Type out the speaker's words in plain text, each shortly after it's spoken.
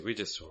We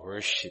just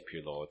worship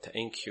you, Lord.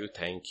 Thank you,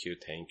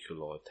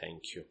 Lord.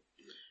 Thank you.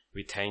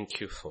 We thank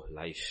you for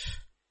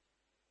life.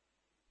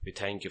 We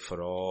thank you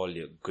for all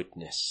your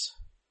goodness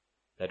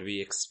that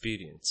we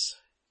experience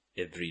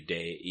every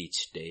day,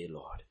 each day,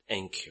 Lord.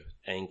 Thank you,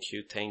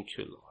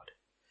 Lord.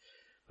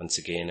 Once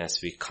again,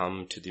 as we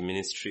come to the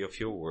ministry of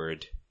your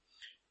word,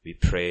 we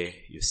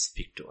pray you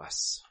speak to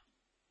us.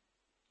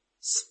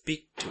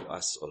 Speak to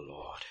us, O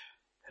Lord.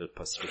 Help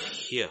us to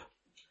hear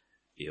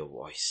your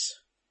voice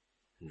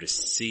and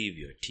receive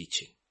your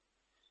teaching.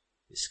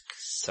 We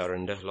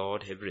surrender,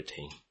 Lord,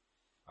 everything,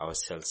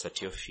 ourselves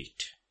at your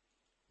feet.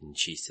 In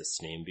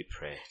Jesus' name we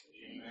pray.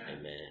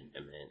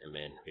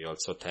 Amen. We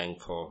also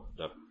thank for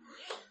the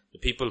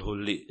people who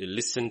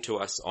listen to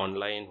us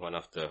online. One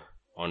of the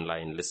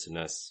online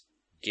listeners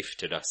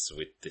gifted us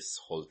with this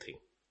whole thing.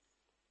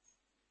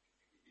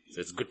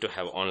 So it's good to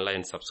have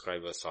online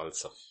subscribers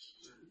also.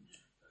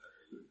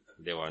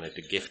 They wanted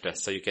to gift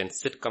us so you can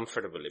sit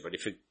comfortably. But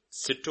if you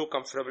sit too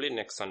comfortably,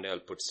 next Sunday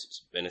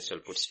Wednesday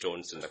I'll put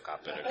stones in the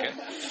carpet, okay?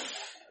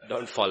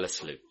 Don't fall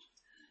asleep.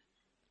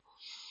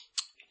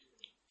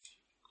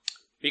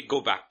 We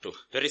go back to,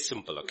 very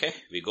simple, okay?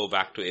 We go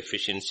back to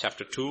Ephesians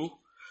chapter 2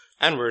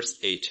 and verse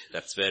 8.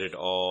 That's where it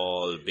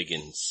all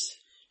begins.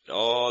 It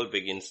all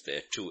begins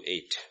there,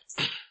 2:8.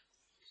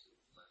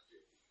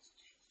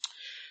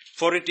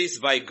 For it is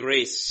by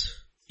grace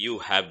you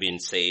have been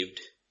saved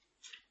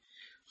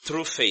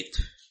through faith.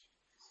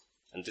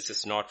 And this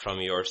is not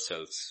from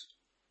yourselves.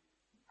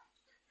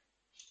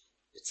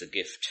 It's a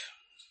gift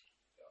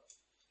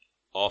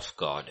of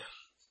God.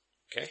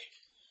 Okay?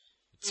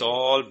 It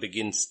all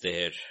begins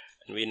there.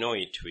 And we know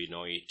it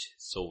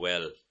so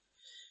well.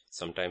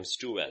 Sometimes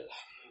too well.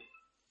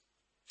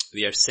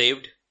 We are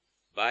saved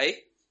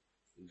by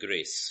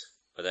grace.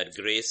 But that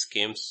grace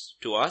came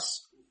to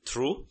us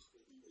through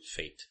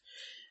faith.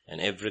 And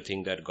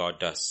everything that God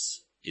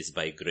does is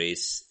by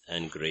grace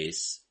and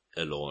grace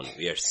alone.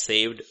 We are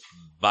saved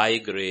by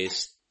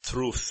grace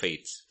through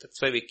faith. That's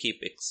why we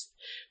keep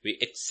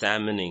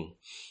examining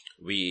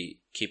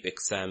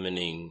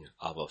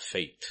our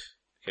faith.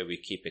 Okay, we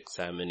keep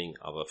examining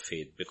our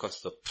faith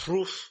because the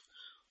proof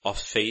of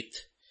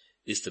faith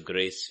is the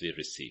grace we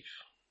receive.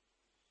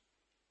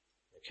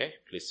 Okay,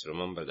 please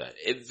remember that.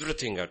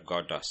 Everything that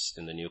God does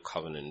in the new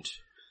covenant,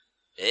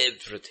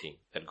 everything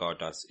that God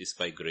does is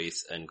by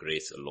grace and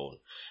grace alone.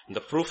 And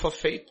the proof of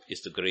faith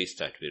is the grace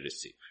that we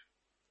receive.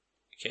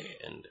 Okay,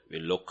 and we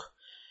look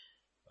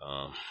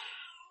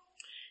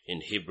in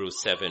Hebrews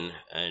 7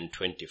 and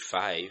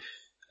 25.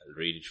 I'll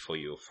read it for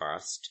you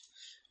fast.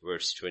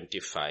 Verse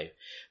 25.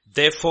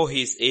 Therefore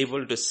he is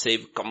able to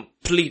save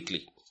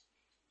completely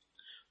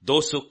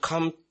those who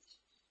come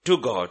to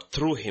God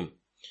through him,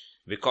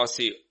 because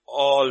he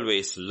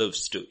always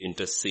lives to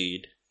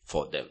intercede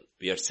for them.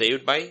 We are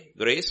saved by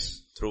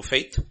grace through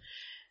faith,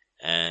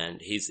 and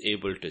he's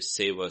able to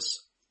save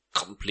us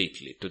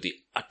completely, to the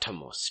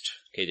uttermost.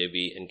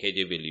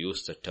 KJV will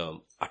use the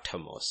term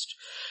uttermost,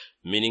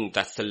 meaning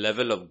that's the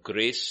level of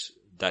grace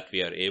that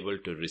we are able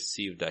to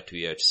receive, that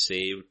we are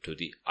saved to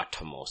the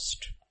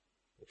uttermost.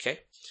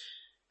 Okay?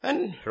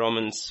 And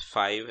Romans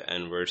 5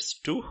 and verse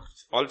 2,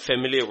 all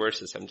familiar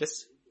verses.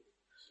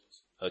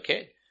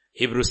 Okay?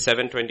 Hebrews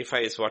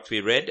 7:25 is what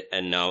we read,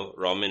 and now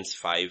Romans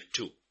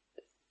 5:2.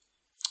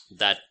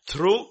 That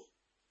through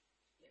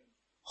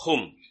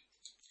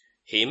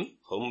him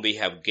whom we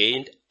have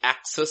gained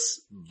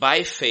access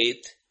by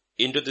faith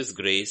into this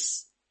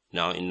grace,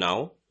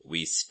 now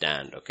we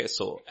stand. Okay,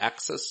 so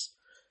access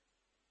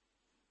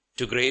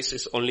to grace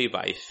is only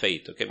by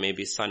faith. Okay,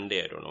 maybe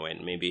Sunday, I don't know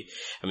when,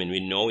 we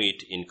know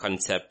it in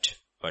concept,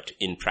 but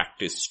in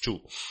practice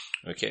too.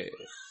 Okay,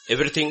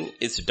 everything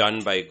is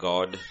done by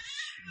God,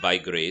 by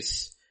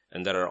grace,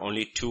 and there are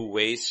only two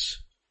ways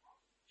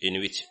in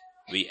which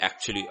we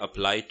actually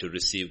apply to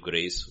receive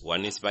grace.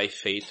 One is by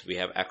faith. We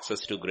have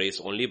access to grace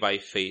only by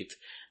faith.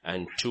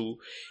 And two,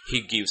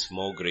 he gives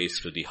more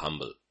grace to the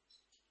humble.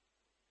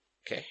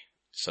 Okay,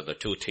 so the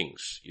two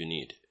things you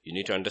need. You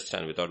need to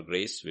understand, without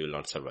grace, we will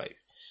not survive.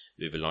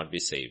 We will not be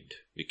saved.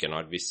 We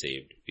cannot be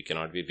saved. We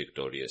cannot be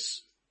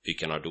victorious. We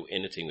cannot do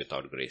anything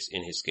without grace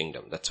in his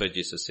kingdom. That's why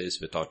Jesus says,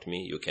 without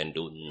me, you can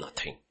do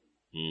nothing.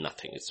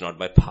 Nothing. It's not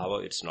by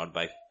power. It's not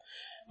by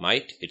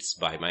might. It's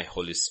by my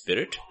Holy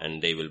Spirit.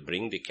 And they will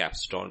bring the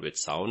capstone with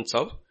sounds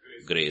of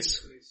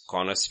grace.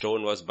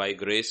 Cornerstone was by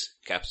grace.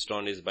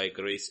 Capstone is by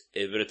grace.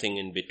 Everything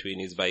in between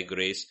is by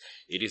grace.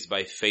 It is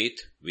by faith.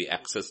 We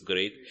access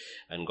grace.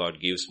 And God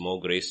gives more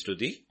grace to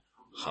the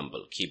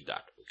humble. Keep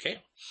that.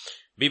 Okay.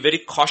 Be very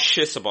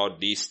cautious about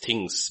these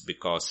things,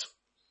 because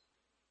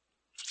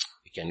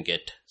we can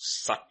get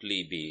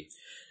subtly be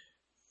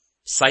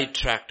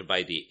sidetracked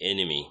by the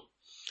enemy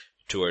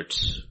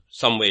towards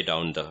some way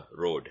down the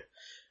road.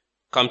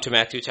 Come to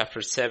Matthew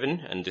chapter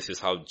 7, and this is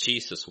how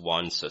Jesus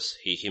wants us.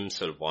 He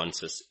himself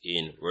wants us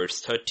in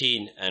verse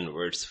 13 and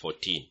verse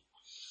 14.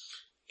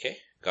 Okay,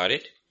 got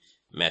it?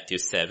 Matthew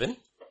 7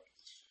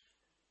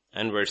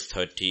 and verse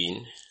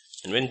 13.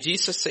 And when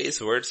Jesus says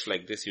words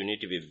like this, you need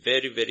to be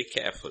very, very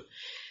careful.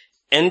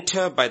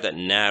 Enter by the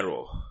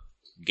narrow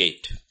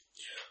gate.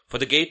 For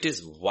the gate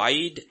is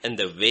wide and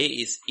the way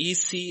is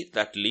easy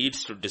that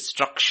leads to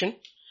destruction,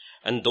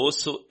 and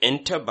those who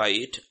enter by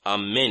it are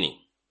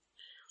many.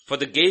 For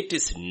the gate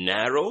is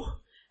narrow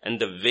and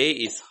the way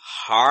is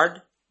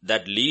hard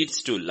that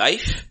leads to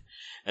life,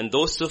 and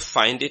those who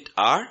find it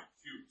are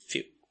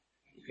few.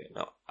 Okay,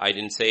 now, I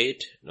didn't say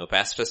it, no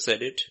pastor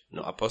said it,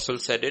 no apostle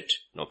said it,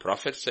 no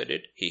prophet said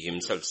it, he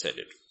himself said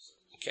it.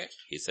 Okay,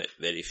 he said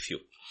very few.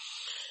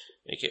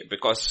 Okay,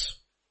 because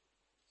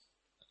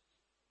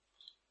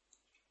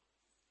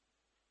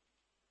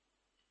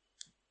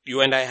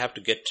you and I have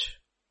to get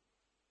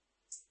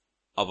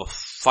our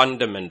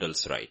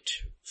fundamentals right.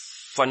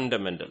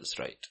 Fundamentals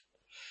right.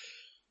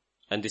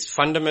 And these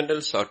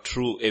fundamentals are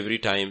true every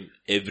time,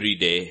 every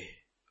day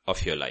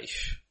of your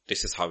life.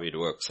 This is how it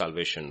works,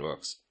 salvation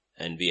works.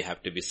 And we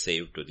have to be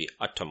saved to the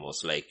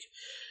uttermost. Like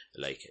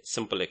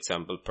simple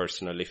example,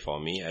 personally for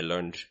me, I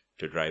learned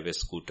to drive a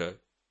scooter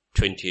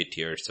 28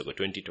 years ago,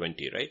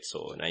 2020, right? So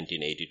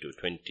 1980 to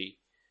 20.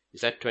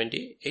 Is that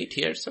 28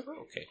 years ago?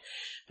 Okay.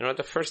 You know,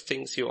 the first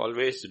things you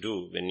always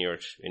do when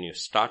you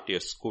start your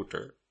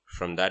scooter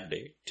from that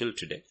day till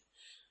today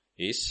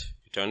is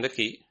you turn the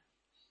key,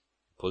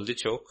 pull the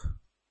choke,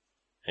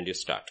 and you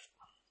start.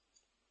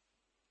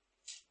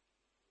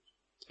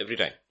 Every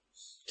time.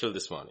 Till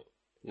this morning.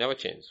 Never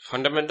change.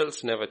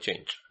 Fundamentals never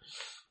change.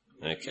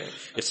 Okay.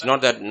 It's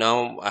not that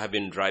now I have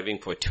been driving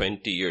for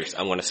 20 years.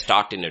 I'm going to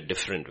start in a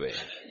different way.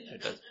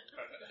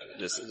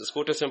 The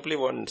scooter simply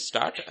won't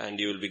start and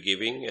you will be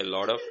giving a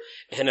lot of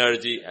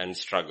energy and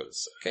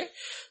struggles. Okay.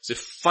 So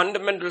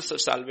fundamentals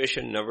of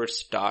salvation never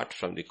start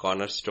from the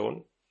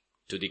cornerstone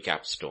to the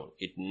capstone.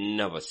 It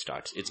never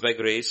starts. It's by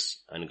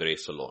grace and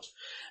grace alone.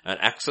 And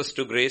access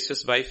to grace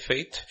is by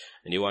faith.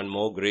 And you want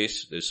more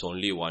grace, there's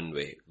only one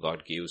way.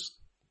 God gives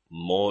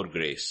more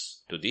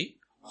grace to the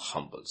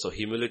humble. So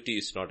humility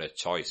is not a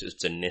choice,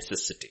 it's a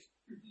necessity.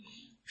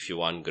 If you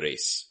want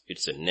grace,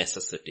 it's a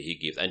necessity He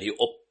gives. And He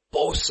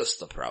opposes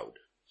the proud.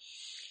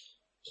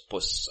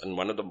 And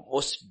one of the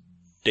most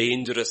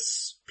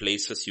dangerous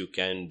places you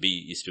can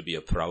be is to be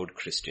a proud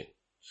Christian.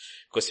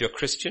 Because you're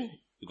Christian,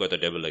 you got the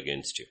devil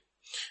against you.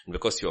 And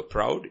because you're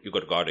proud, you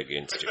got God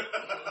against you.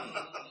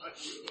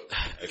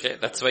 Okay,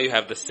 that's why you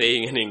have the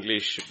saying in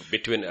English,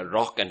 between a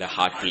rock and a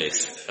hard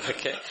place.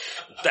 Okay,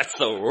 that's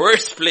the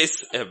worst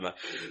place ever.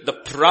 The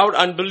proud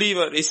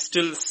unbeliever is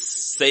still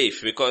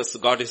safe because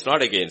God is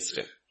not against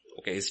him.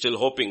 Okay, he's still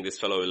hoping this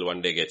fellow will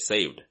one day get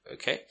saved.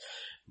 Okay,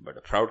 but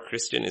a proud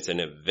Christian is in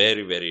a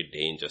very, very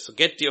danger. So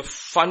get your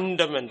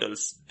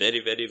fundamentals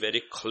very, very,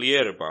 very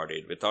clear about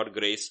it. Without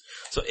grace,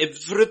 so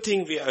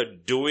everything we are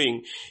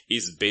doing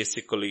is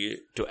basically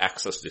to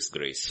access this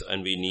grace,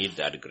 and we need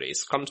that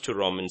grace. Comes to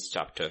Romans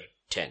chapter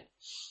 10.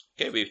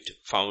 Okay, we've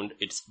found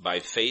it's by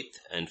faith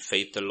and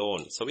faith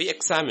alone. So we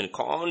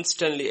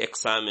constantly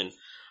examine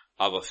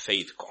our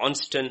faith,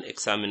 constant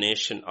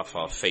examination of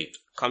our faith.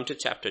 Come to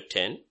chapter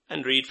 10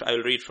 and I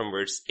will read from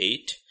verse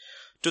 8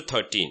 to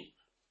 13.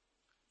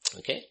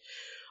 Okay.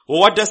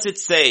 What does it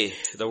say?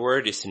 The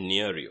word is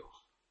near you,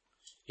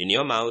 in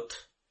your mouth,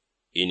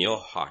 in your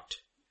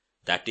heart.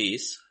 That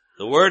is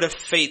the word of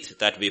faith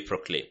that we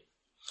proclaim.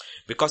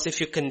 Because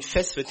if you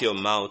confess with your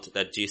mouth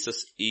that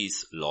Jesus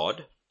is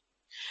Lord,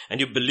 and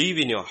you believe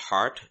in your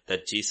heart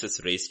that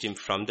Jesus raised him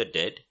from the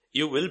dead,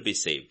 you will be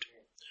saved.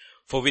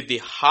 For with the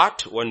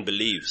heart one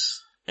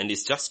believes and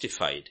is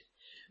justified.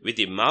 With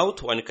the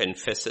mouth one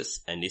confesses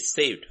and is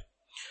saved.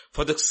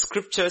 For the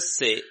scriptures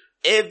say,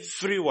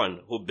 everyone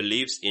who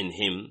believes in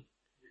him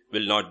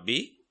will not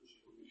be.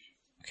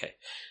 Okay,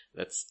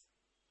 that's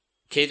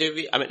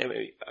KJV. I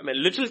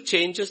mean, little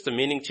changes, the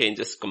meaning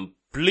changes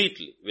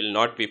completely. Will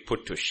not be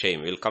put to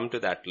shame. We'll come to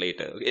that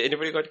later.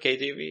 Anybody got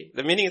KJV?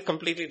 The meaning is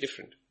completely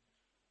different.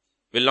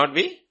 Will not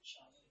be?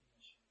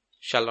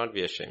 Shall not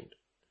be ashamed.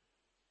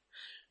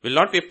 Will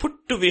not be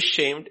put to be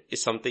shamed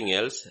is something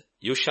else.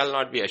 You shall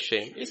not be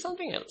ashamed is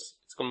something else.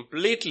 It's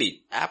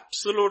completely,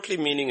 absolutely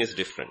meaning is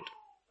different.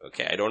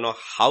 Okay, I don't know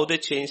how they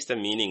changed the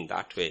meaning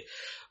that way,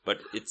 but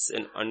it's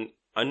an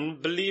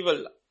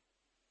unbelievable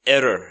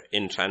error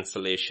in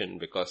translation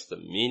because the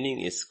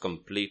meaning is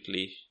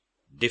completely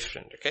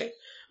different. Okay,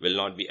 will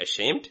not be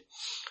ashamed.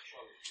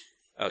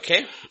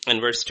 Okay,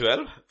 and verse 12,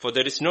 for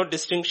there is no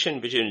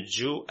distinction between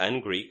Jew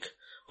and Greek,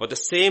 for the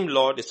same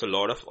Lord is the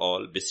Lord of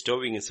all,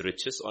 bestowing his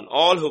riches on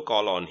all who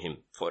call on him.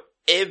 For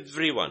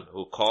everyone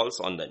who calls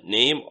on the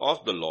name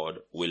of the Lord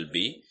will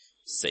be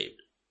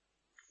saved.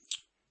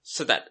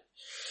 So that,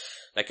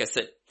 like I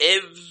said,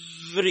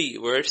 every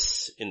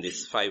verse in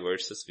these 5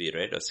 verses we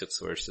read, or 6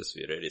 verses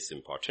we read, is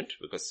important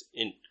because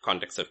in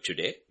context of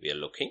today, we are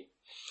looking.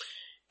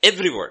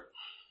 Every word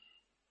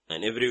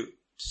and every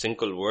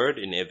single word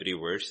in every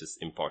verse is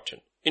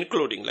important,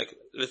 including, like,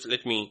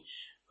 let me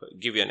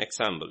give you an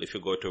example. If you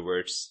go to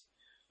verse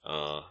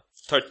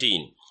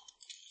 13,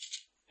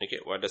 okay,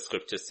 what does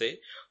scripture say?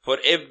 For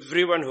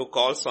everyone who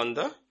calls on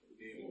the,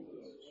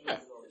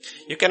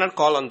 you cannot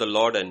call on the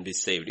Lord and be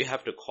saved. You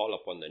have to call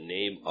upon the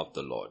name of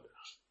the Lord,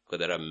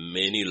 because there are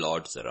many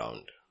lords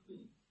around.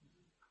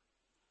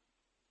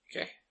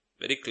 Okay,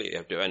 Very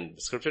clear. And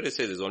scripture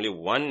says there's only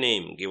one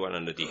name given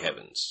under the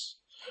heavens.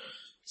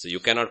 So you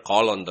cannot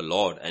call on the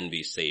Lord and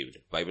be saved.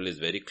 Bible is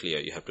very clear.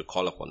 You have to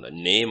call upon the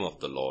name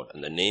of the Lord.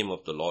 And the name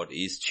of the Lord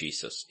is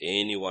Jesus.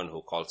 Anyone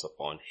who calls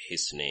upon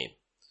his name.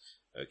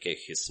 Okay,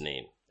 his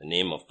name. The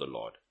name of the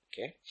Lord.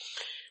 Okay.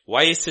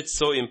 Why is it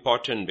so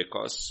important?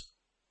 Because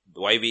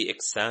why we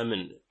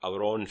examine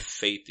our own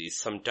faith is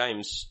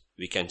sometimes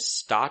we can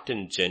start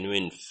in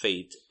genuine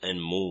faith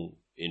and move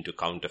into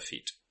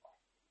counterfeit.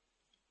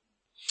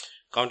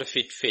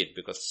 Counterfeit faith,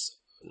 because,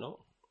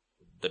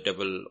 the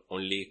devil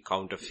only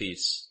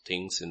counterfeits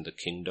things in the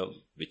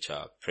kingdom which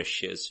are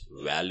precious,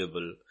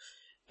 valuable,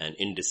 and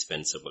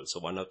indispensable. So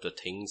one of the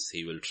things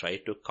he will try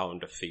to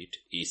counterfeit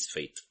is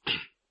faith.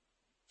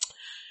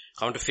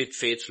 Counterfeit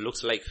faith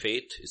looks like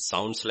faith, it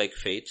sounds like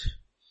faith,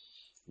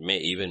 may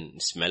even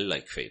smell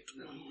like faith.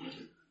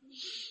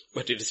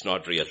 But it is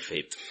not real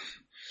faith.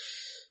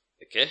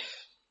 Okay?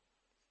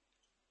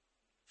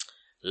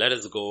 Let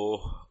us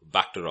go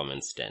back to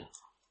Romans 10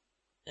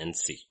 and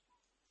see.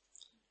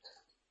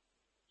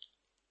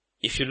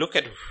 If you look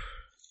at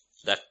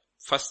that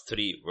first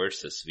 3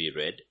 verses we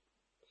read,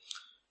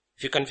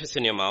 if you confess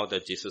in your mouth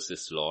that Jesus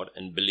is Lord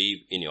and believe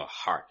in your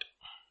heart,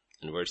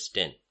 in verse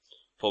 10,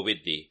 for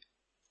with the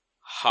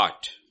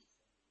heart,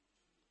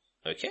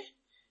 okay,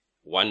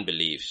 one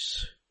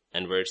believes.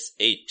 And verse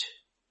 8,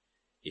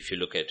 if you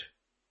look at,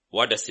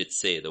 what does it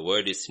say? The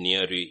word is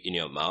near you in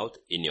your mouth,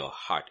 in your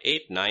heart.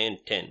 8, 9,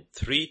 10,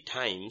 3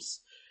 times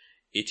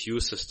it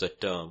uses the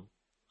term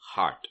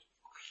heart.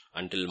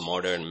 Until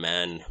modern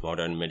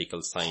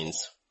medical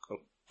science,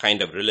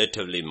 kind of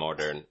relatively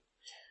modern,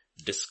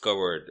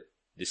 discovered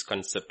this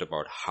concept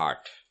about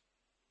heart.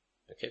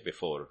 Okay,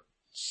 before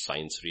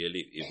science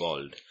really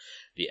evolved,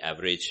 the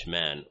average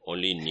man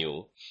only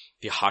knew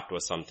the heart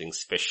was something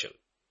special.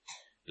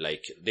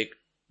 Like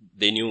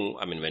they knew,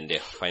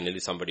 when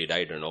somebody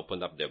died and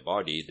opened up their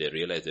body, they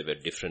realized there were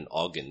different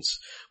organs,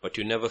 but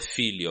you never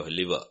feel your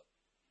liver.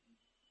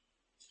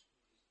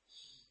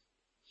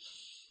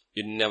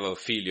 You never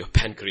feel your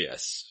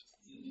pancreas.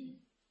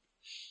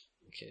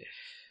 Okay.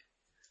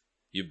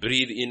 You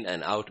breathe in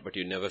and out, but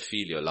you never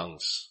feel your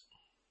lungs.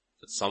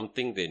 But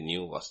something they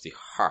knew was the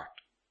heart.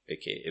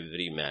 Okay.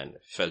 Every man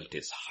felt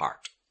his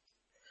heart.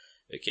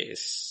 Okay.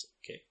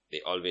 Okay.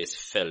 They always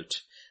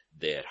felt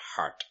their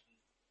heart.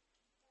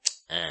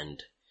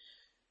 And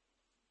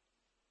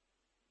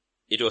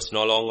it was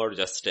no longer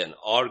just an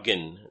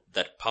organ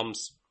that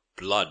pumps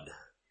blood.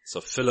 So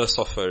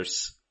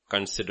philosophers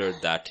consider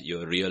that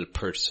your real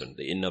person,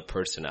 the inner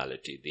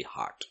personality, the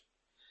heart.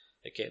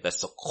 Okay,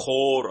 that's the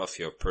core of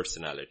your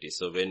personality.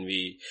 So when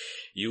we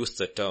use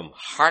the term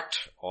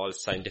heart, all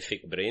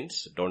scientific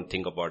brains don't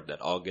think about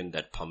that organ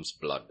that pumps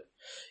blood.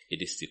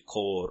 It is the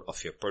core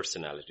of your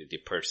personality, the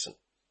person.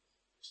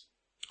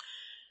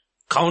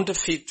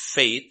 Counterfeit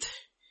faith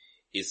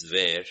is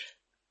where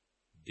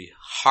the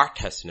heart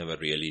has never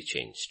really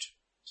changed.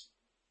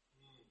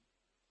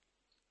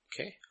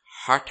 Okay,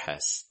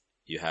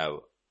 you have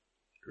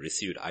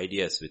received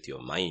ideas with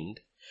your mind,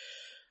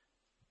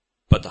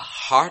 but the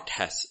heart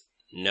has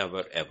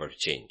never ever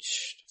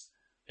changed.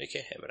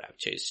 Okay, ever have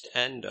changed.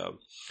 And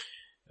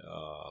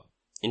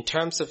in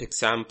terms of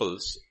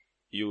examples,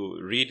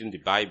 you read in the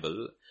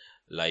Bible,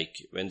 like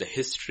when the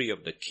history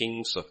of the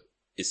kings of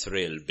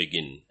Israel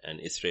begin,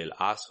 and Israel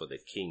asks for the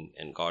king,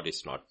 and God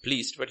is not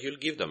pleased, but he'll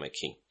give them a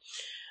king.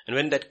 And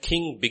when that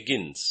king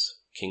begins,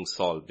 King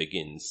Saul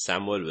begins,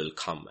 Samuel will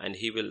come and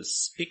he will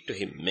speak to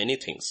him many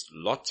things,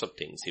 lots of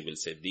things. He will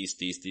say, these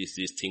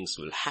things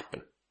will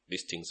happen.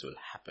 These things will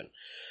happen.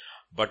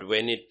 But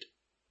when it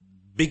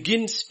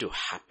begins to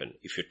happen,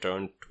 if you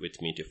turn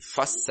with me to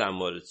 1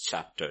 Samuel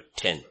chapter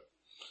 10.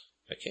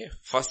 Okay,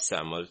 1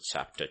 Samuel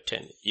chapter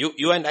 10.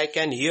 You and I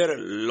can hear a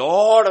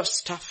lot of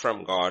stuff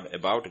from God,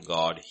 about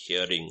God,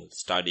 hearing,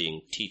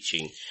 studying,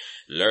 teaching,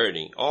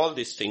 learning. All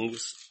these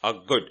things are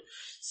good.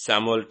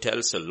 Samuel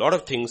tells a lot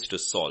of things to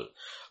Saul.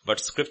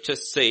 But scripture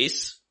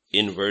says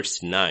in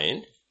verse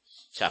 9,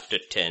 chapter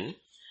 10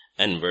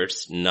 and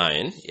verse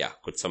 9. Yeah,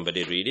 could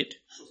somebody read it?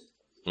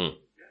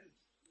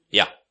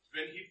 Yeah.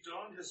 When he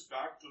turned his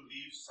back to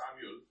leave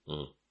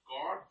Samuel,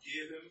 God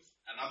gave him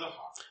another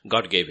heart.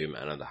 God gave him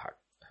another heart.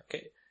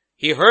 Okay.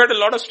 He heard a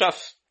lot of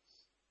stuff.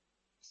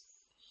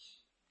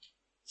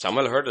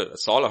 Saul heard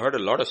a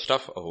lot of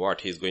stuff of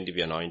what he's going to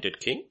be anointed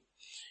king.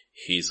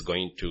 He's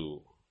going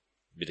to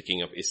be the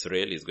king of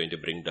Israel. He's going to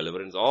bring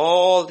deliverance.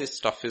 All this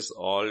stuff is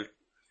all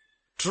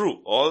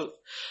true.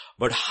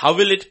 But how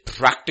will it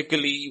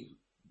practically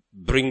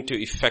bring to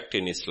effect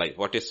in his life?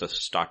 What is the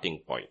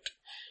starting point?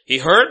 He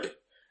heard,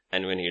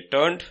 and when he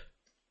turned,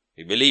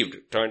 he believed.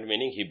 Turned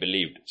meaning he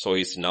believed. So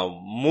he's now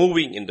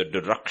moving in the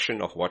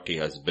direction of what he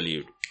has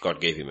believed.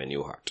 God gave him a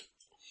new heart.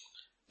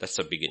 That's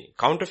the beginning.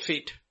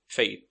 Counterfeit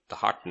faith, the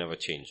heart never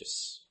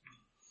changes.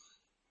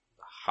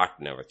 The heart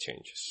never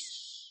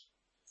changes.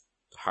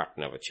 The heart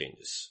never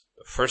changes.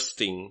 The first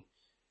thing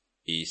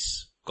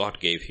is God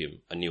gave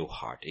him a new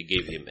heart. He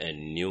gave him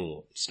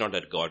it's not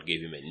that God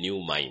gave him a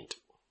new mind.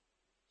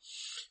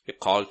 We're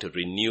called to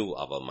renew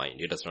our mind.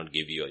 He does not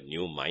give you a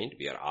new mind.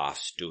 We are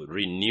asked to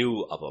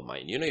renew our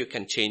mind. You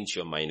can change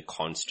your mind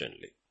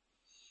constantly.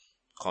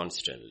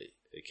 Constantly.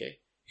 Okay?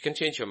 You can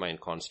change your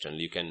mind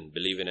constantly. You can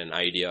believe in an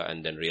idea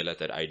and then realize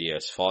that idea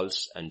is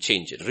false and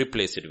change it.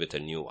 Replace it with a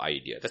new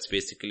idea. That's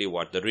basically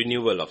what the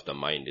renewal of the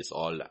mind is.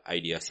 All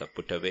ideas are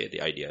put away.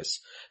 The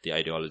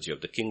ideology of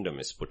the kingdom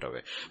is put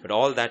away. But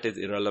all that is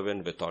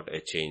irrelevant without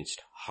a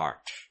changed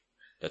heart.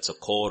 That's a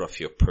core of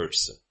your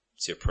person.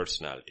 It's your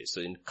personality.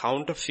 So in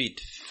counterfeit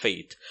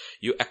faith,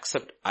 you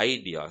accept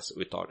ideas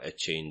without a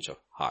change of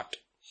heart.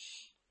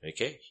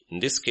 Okay?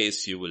 In this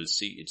case, you will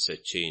see it's a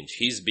change.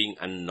 He's being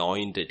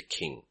anointed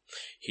king.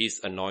 He's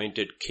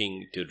anointed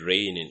king to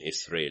reign in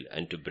Israel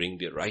and to bring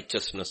the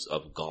righteousness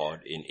of God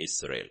in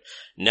Israel.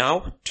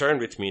 Now, turn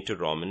with me to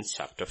Romans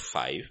chapter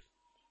 5.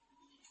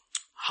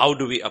 How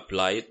do we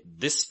apply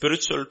this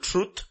spiritual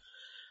truth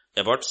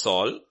about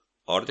Saul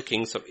or the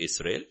kings of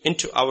Israel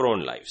into our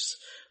own lives?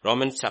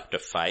 Romans chapter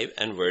 5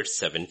 and verse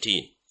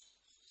 17.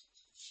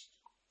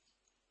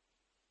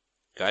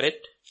 Got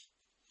it?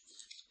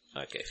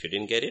 Okay, if you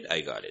didn't get it,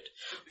 I got it.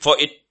 For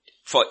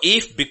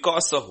if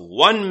because of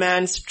one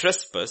man's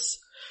trespass,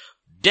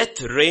 death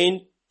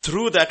reigned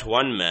through that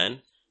one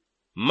man,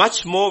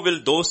 much more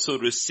will those who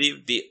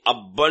receive the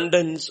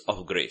abundance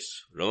of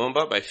grace.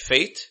 Remember, by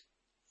faith,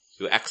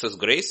 you access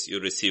grace, you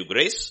receive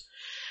grace,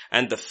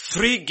 and the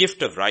free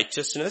gift of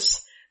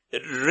righteousness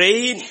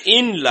reign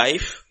in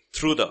life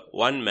through the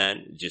one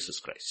man, Jesus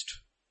Christ.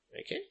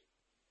 Okay?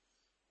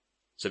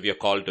 So we are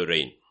called to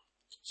reign.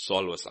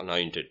 Saul was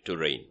anointed to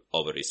reign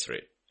over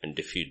Israel and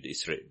defeat the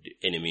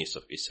enemies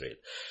of Israel.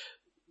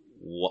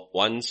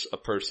 Once a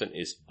person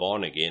is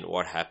born again,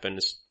 what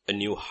happens? A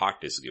new heart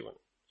is given.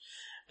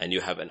 And you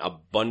have an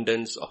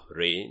abundance of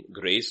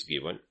grace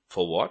given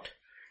for what?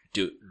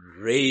 To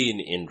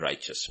reign in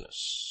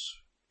righteousness.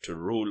 To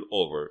rule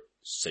over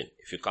sin.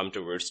 If you come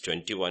to verse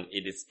 21,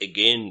 it is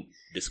again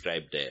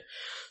described there.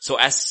 So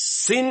as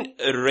sin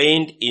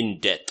reigned in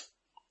death.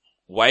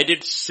 Why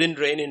did sin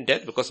reign in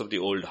death? Because of the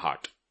old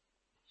heart.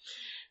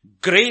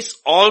 Grace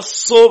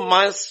also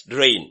might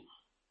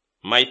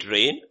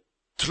reign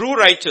through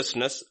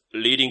righteousness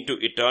leading to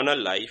eternal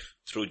life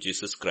through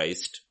Jesus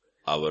Christ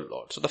our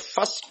Lord. So the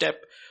first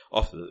step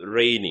of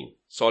reigning,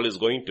 Saul is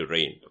going to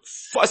reign. The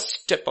first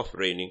step of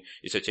reigning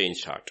is a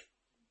changed heart.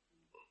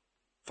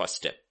 First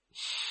step.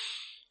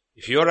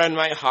 If your and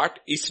my heart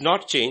is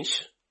not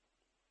changed,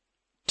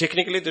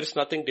 technically there is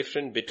nothing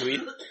different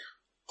between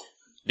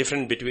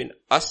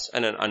us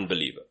and an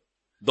unbeliever.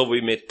 Though we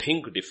may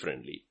think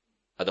differently.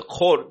 At the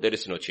core, there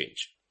is no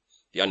change.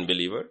 The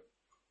unbeliever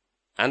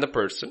and the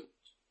person,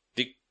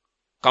 the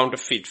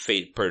counterfeit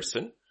faith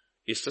person,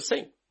 is the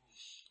same.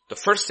 The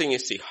first thing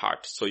is the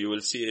heart. So you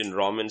will see in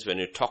Romans when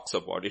it talks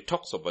about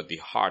the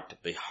heart.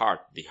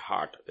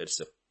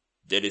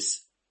 There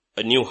is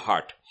a new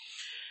heart.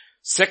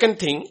 Second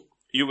thing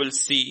you will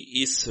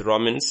see is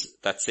Romans,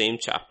 that same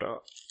chapter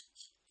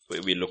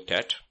where we looked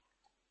at,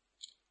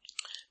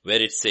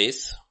 where it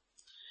says,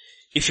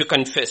 if you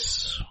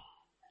confess.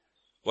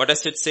 What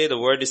does it say? The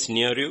word is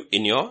near you,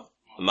 in your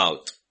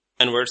mouth.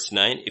 And verse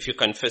 9, if you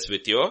confess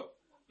with your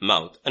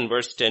mouth. And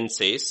verse 10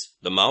 says,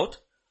 the mouth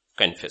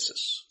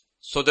confesses.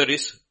 So there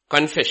is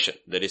confession.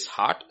 There is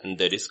heart and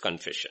there is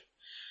confession.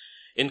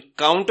 In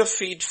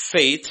counterfeit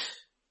faith,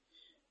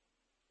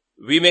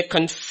 we may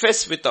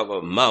confess with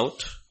our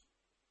mouth,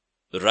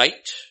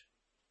 right,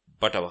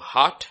 but our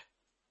heart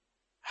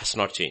has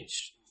not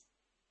changed.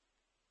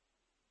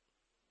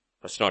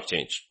 Has not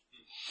changed.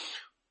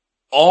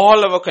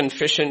 All our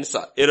confessions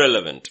are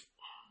irrelevant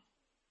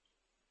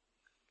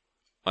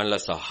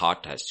unless our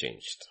heart has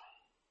changed.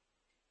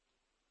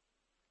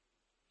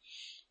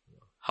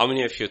 How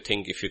many of you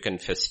think if you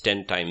confess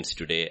 10 times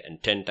today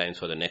and 10 times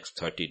for the next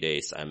 30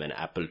 days, I'm an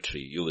apple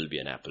tree, you will be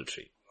an apple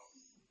tree?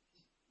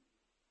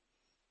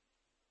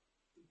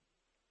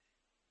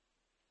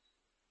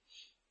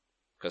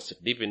 Because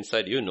deep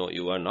inside you know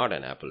you are not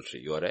an apple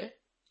tree. You are a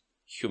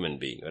human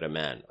being or a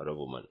man or a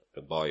woman,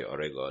 a boy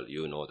or a girl.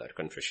 You know that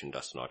confession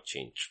does not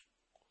change.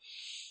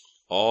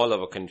 All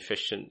our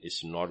confession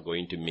is not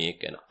going to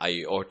make an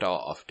iota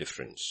of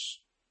difference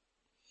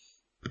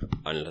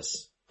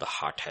unless the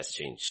heart has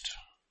changed.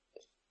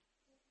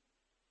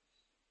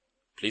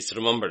 Please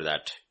remember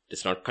that.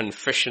 It's not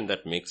confession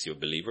that makes you a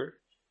believer.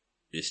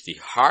 It's the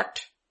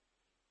heart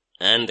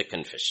and the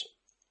confession.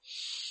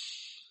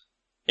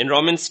 In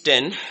Romans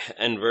 10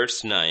 and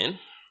verse 9,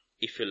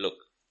 if you look,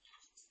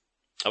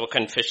 our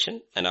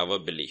confession and our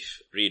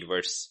belief. Read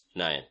verse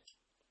 9.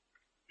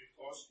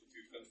 Because if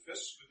you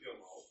confess with your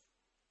mouth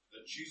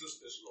that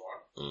Jesus is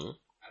Lord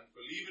and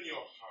believe in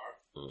your heart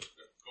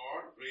that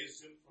God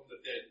raised him from the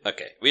dead.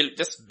 Okay, we'll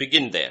just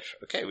begin there.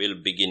 Okay,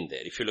 we'll begin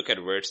there. If you look at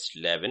verse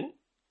 11,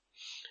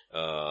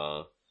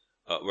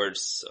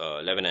 verse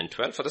 11 and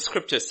 12, for the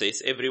scripture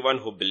says, everyone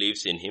who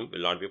believes in him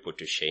will not be put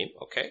to shame,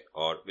 okay,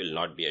 or will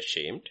not be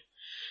ashamed.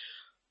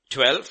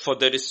 12, for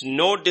there is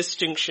no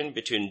distinction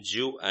between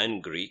Jew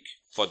and Greek,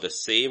 for the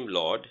same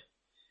Lord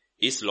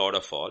is Lord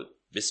of all,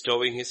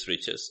 bestowing his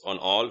riches on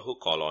all who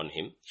call on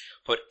him.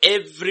 For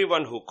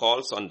everyone who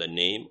calls on the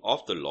name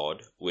of the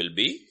Lord will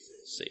be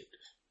saved.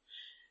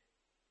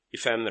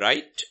 If I am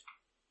right,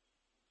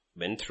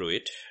 went through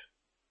it,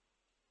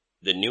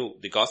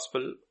 the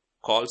gospel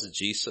calls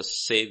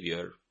Jesus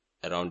Savior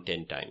around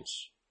 10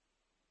 times.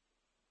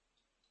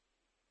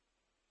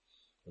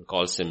 And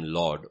calls him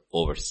Lord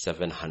over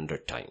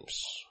 700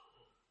 times.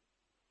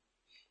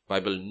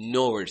 Bible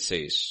nowhere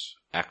says,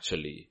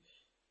 actually,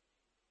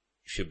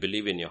 if you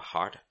believe in your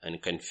heart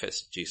and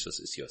confess Jesus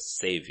is your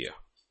Savior,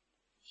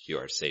 you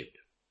are saved.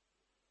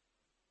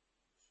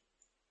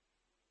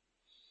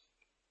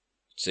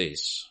 It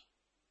says,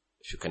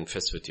 if you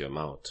confess with your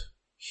mouth,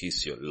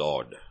 He's your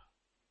Lord,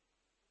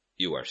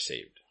 you are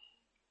saved.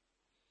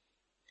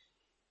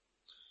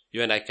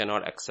 You and I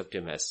cannot accept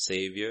Him as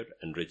Savior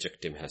and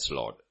reject Him as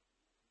Lord.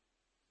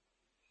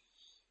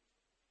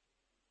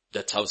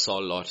 That's how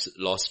Saul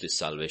lost his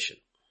salvation.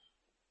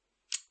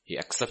 He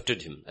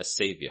accepted Him as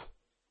Savior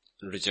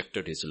and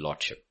rejected His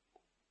Lordship.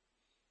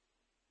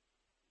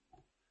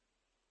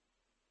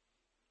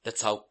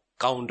 That's how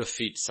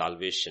counterfeit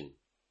salvation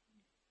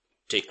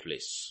take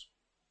place.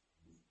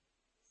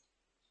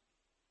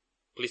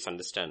 Please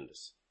understand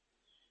this.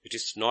 It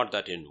is not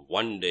that in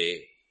one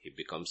day He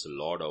becomes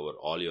Lord over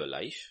all your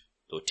life,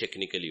 though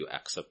technically you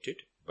accept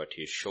it, but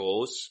He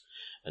shows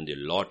and the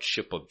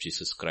Lordship of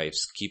Jesus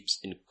Christ keeps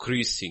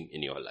increasing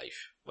in your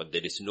life. But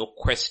there is no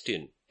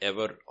question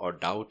ever or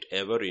doubt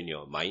ever in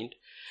your mind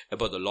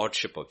about the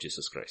Lordship of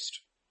Jesus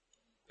Christ.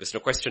 There's no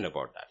question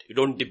about that. You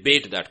don't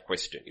debate that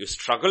question. You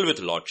struggle with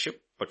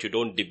Lordship, but you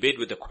don't debate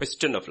with the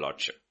question of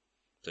Lordship.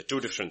 They're two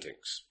different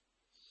things.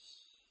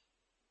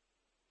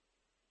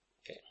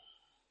 Okay.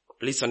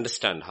 Please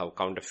understand how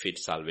counterfeit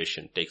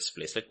salvation takes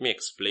place. Let me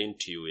explain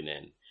to you in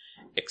an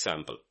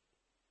example.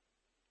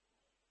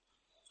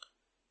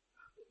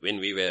 When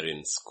we were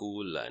in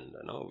school and,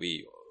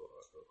 we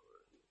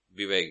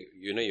were,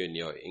 in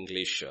your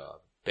English,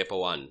 paper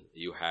 1,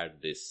 you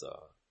had these,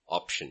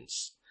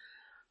 options.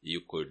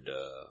 You could,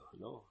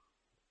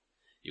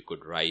 you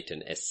could write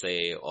an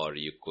essay, or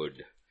you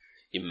could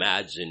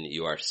imagine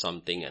you are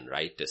something and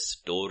write a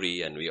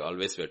story, and we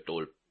always were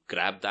told,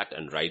 grab that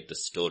and write the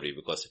story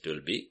because it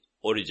will be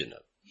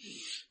original.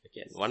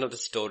 Again, one of the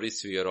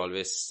stories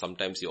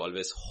sometimes you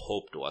always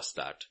hoped was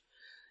that,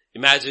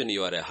 imagine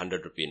you are a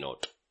 100 rupee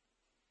note.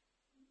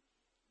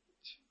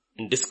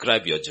 And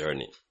describe your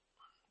journey.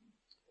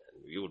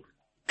 You would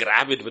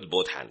grab it with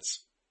both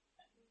hands.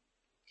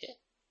 Okay.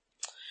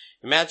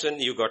 Imagine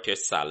you got your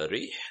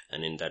salary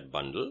and in that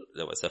bundle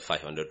there was a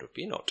 500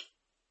 rupee note.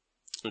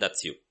 And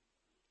that's you.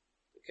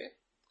 Okay.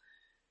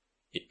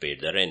 It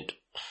paid the rent.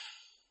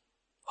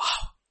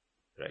 Wow.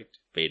 Right?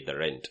 Paid the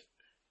rent.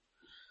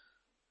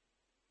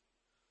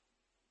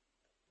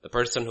 The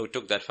person who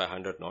took that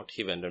 500 note,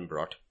 he went and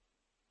brought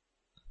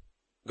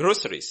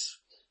groceries.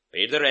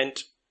 Paid the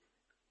rent.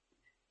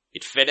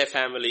 It fed a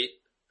family.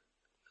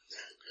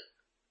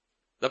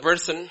 The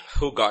person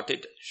who got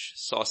it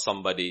saw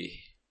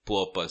somebody,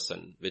 poor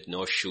person with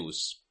no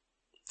shoes,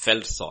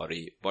 felt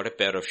sorry, bought a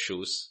pair of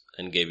shoes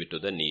and gave it to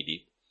the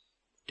needy,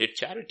 did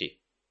charity.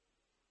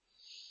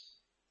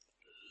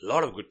 A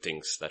lot of good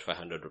things that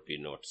 500 rupee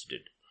notes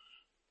did.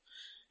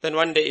 Then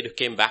one day it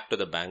came back to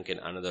the bank in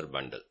another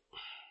bundle.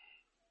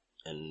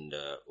 And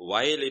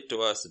while it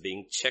was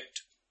being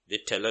checked, the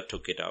teller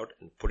took it out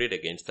and put it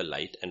against the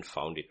light and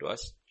found it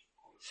was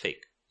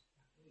fake.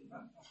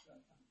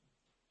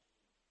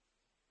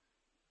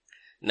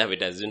 Now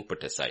it has been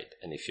put aside,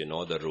 and if you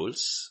know the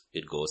rules,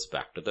 it goes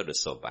back to the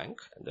Reserve Bank,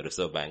 and the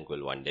Reserve Bank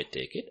will one day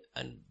take it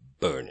and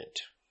burn it.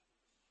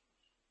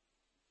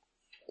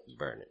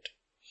 Burn it.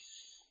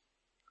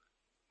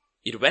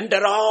 It went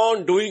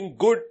around doing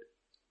good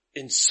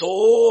in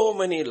so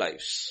many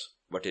lives,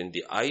 but in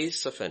the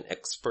eyes of an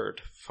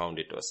expert found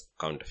it was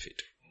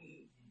counterfeit.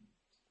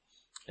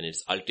 And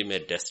its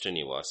ultimate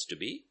destiny was to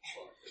be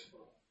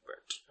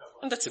burnt.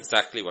 And that's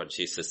exactly what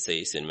Jesus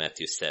says in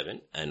Matthew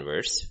 7 and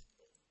verse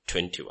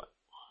 21.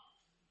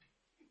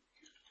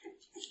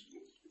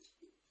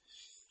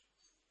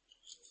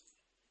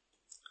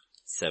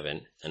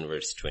 And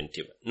verse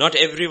 21. Not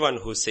everyone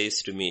who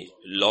says to me,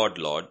 Lord,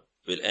 Lord,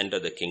 will enter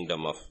the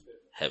kingdom of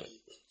heaven.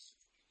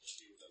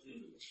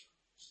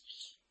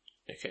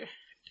 Okay?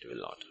 It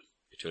will not.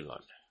 It will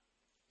not.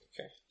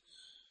 Okay?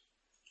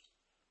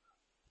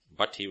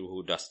 But he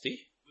who does the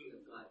will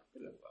of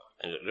God.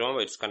 And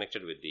remember, it's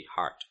connected with the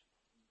heart.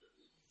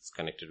 It's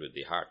connected with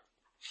the heart.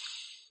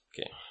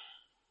 Okay.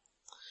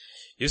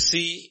 You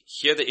see,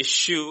 here the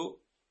issue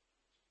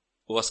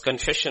was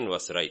confession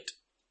was right.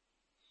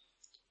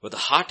 But the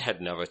heart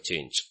had never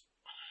changed.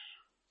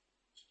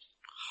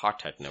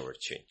 Heart had never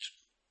changed.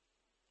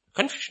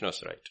 Confession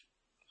was right.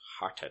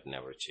 Heart had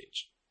never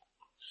changed.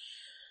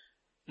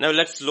 Now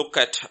let's look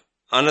at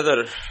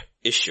another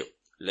issue.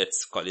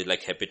 Let's call it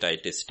like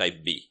hepatitis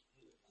type B.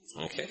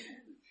 Okay.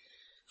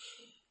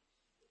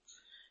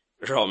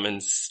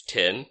 Romans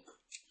 10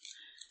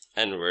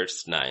 and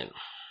verse 9.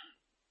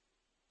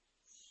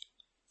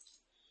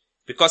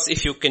 Because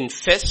if you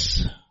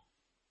confess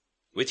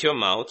with your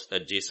mouth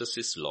that Jesus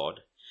is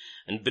Lord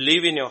and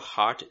believe in your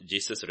heart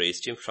Jesus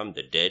raised him from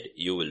the dead,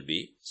 you will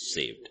be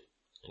saved.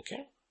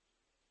 Okay?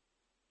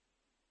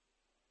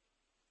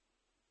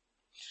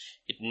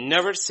 It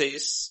never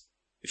says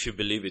if you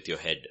believe with your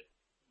head.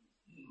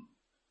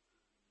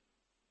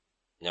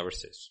 Never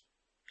says.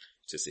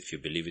 It says if you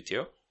believe with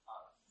your heart.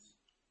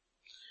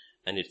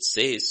 And it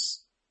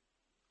says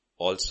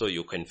also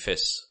you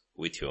confess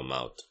with your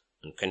mouth.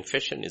 And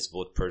confession is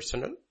both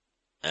personal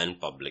and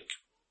public.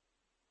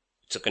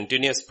 It's a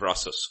continuous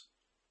process.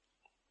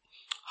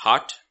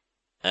 Heart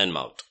and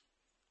mouth.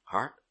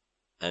 Heart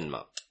and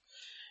mouth.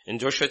 In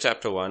Joshua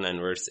chapter 1 and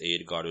verse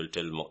 8, God will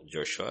tell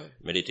Joshua,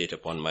 meditate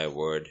upon my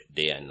word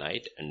day and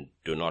night and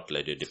do not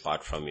let it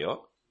depart from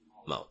your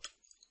mouth.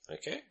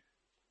 Okay?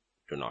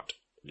 Do not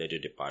let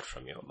it depart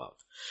from your mouth.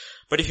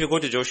 But if you go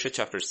to Joshua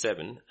chapter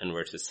 7 and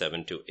verses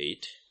 7 to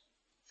 8.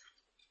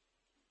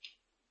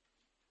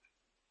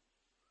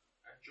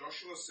 And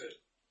Joshua said,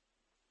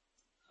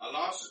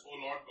 Alas, O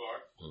Lord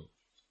God,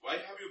 why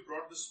have you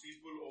brought this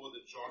people over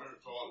the Jordan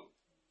at all,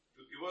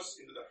 to give us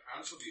into the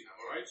hands of the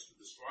Amorites to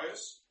destroy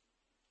us?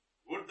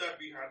 Would that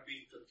we had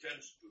been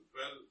content to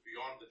dwell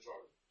beyond the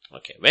Jordan.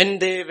 Okay. When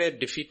they were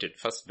defeated,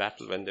 first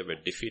battle when they were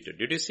defeated,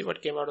 did you see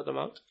what came out of the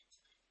mouth?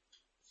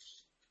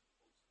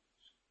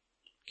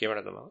 Came out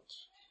of the mouth?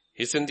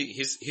 He's on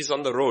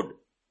the road.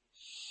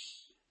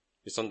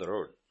 He's on the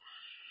road.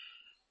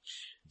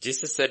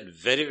 Jesus said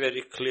very,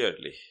 very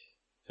clearly,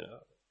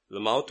 the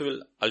mouth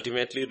will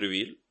ultimately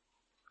reveal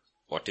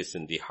what is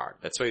in the heart.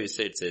 That's why we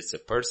say it's a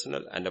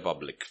personal and a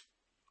public.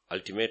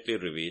 Ultimately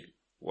reveal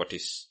what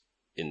is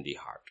in the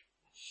heart.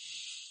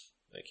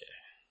 Okay.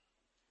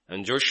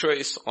 And Joshua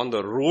is on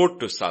the road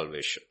to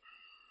salvation.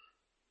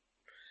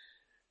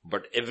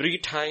 But every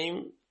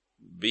time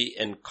we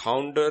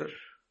encounter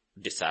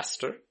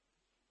disaster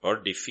or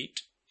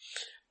defeat,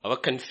 our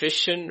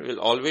confession will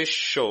always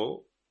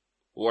show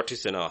what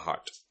is in our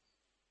heart.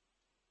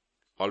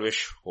 Always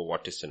show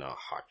what is in our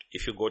heart.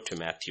 If you go to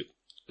Matthew,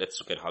 let's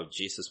look at how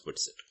Jesus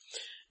puts it.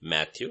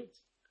 Matthew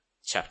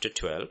chapter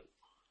 12.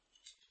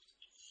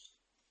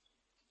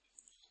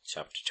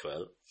 Chapter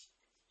 12.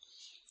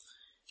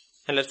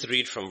 And let's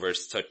read from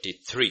verse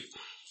 33.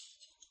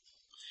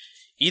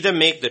 Either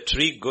make the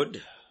tree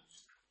good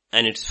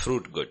and its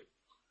fruit good.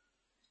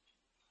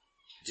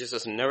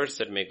 Jesus never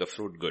said make the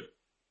fruit good.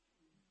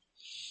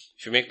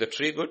 If you make the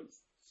tree good,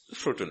 the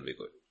fruit will be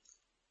good.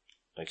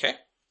 Okay?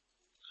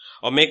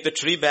 Or make the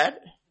tree bad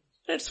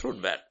and its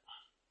fruit bad.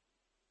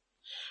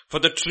 For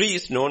the tree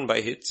is known by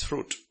its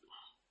fruit.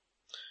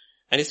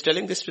 And he's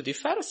telling this to the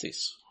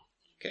Pharisees.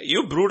 Okay?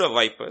 You brood of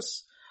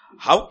vipers,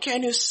 how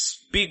can you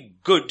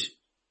speak good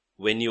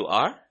when you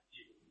are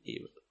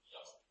evil?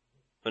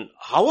 And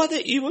how are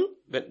they evil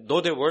though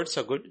their words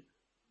are good?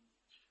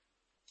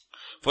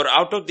 For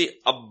out of the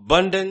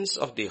abundance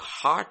of the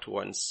heart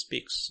one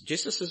speaks.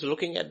 Jesus is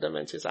looking at them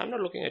and says, I'm not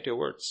looking at your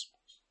words.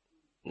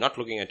 Not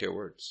looking at your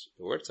words.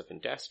 Your words are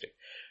fantastic.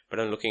 But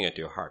I'm looking at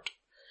your heart.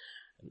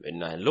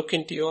 When I look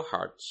into your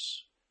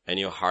hearts, and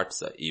your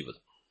hearts are evil.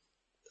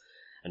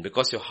 And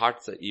because your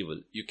hearts are evil,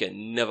 you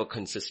can never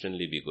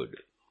consistently be good.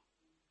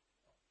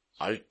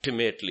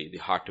 Ultimately, the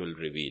heart will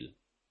reveal.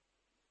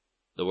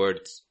 The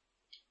words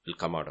will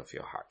come out of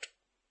your heart.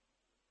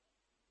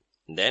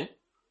 And then,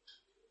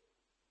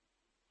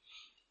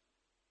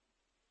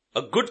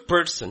 a good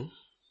person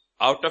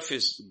out of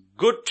his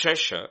good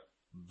treasure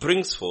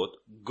brings forth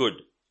good.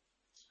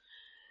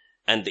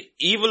 And the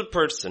evil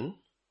person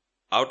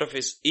out of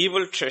his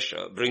evil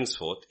treasure brings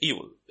forth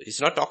evil. He's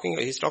talking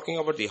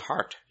about the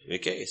heart.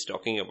 Okay? He's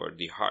talking about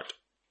the heart.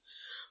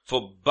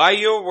 For by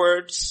your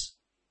words,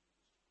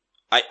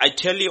 I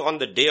tell you on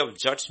the day of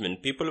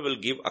judgment, people will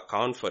give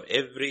account for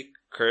every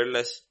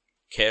careless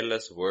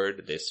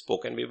word they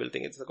spoke. And we will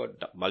think it's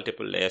got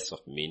multiple layers of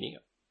meaning.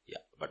 Yeah,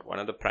 but one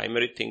of the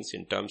primary things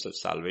in terms of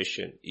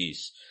salvation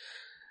is,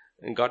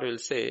 and God will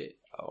say,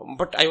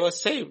 but I was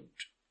saved.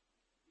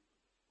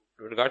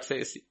 But God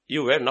says,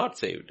 you were not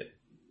saved.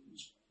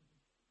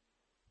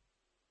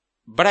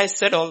 But I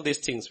said all these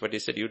things, but he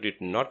said you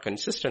did not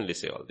consistently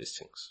say all these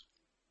things.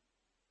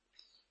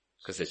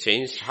 Because a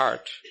changed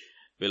heart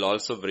will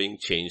also bring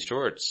changed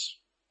words.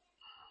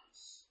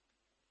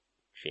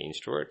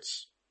 Changed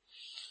words.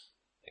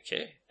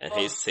 Okay, and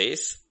he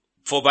says,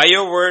 for by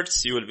your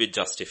words you will be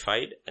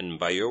justified, and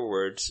by your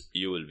words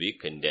you will be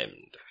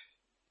condemned.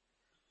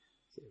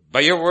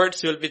 By your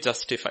words you will be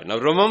justified. Now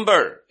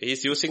remember, he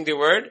is using the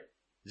word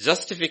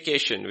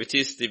justification, which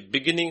is the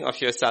beginning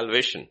of your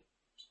salvation.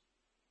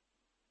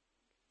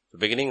 The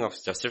beginning of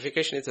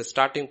justification is the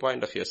starting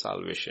point of your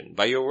salvation.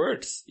 By your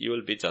words you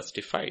will be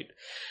justified.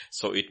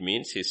 So it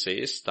means, he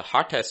says, the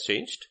heart has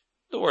changed,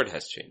 the word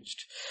has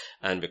changed.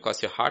 And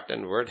because your heart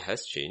and word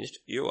has changed,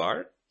 you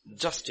are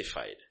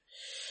justified.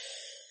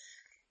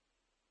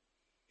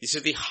 You see,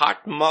 the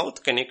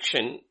heart-mouth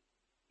connection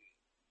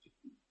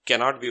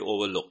cannot be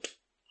overlooked.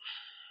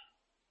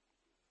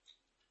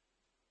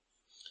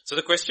 So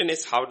the question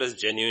is, how does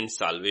genuine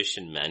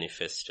salvation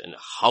manifest and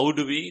how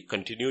do we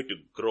continue to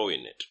grow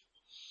in it?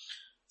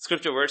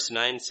 Scripture verse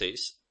 9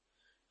 says,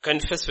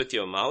 confess with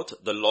your mouth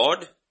the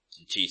Lord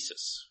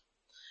Jesus.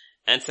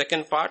 And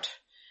second part,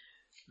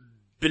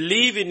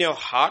 believe in your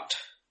heart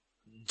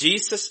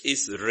Jesus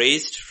is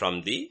raised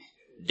from the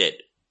dead.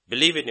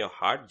 Believe in your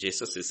heart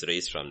Jesus is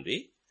raised from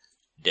the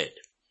dead.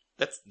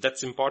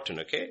 That's important,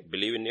 okay?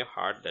 Believe in your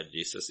heart that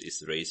Jesus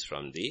is raised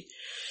from the...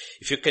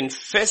 If you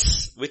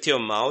confess with your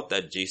mouth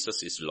that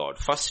Jesus is Lord,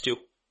 first you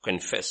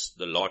confess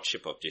the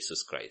Lordship of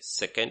Jesus Christ.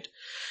 Second,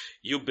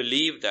 you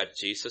believe that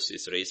Jesus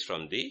is raised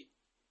from the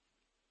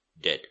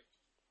dead.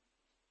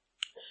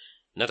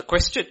 Now the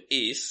question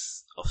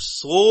is, of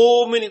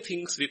so many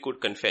things we could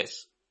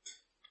confess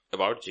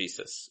about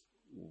Jesus,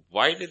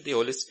 why did the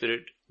Holy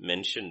Spirit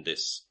mention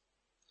this?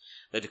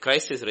 That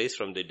Christ is raised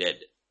from the dead.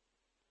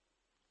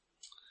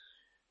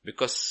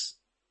 Because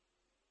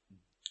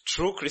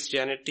true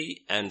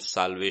Christianity and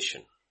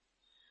salvation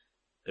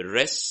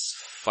rests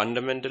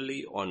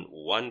fundamentally on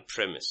one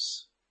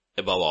premise,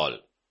 above all,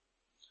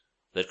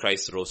 that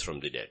Christ rose from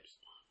the dead.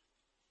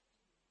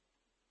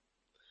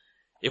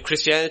 If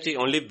Christianity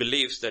only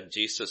believes that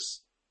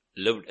Jesus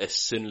lived a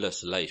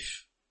sinless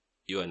life,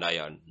 you and I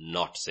are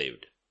not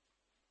saved.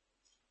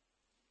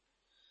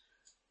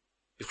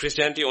 If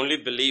Christianity only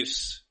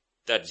believes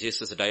that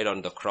Jesus died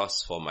on the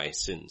cross for my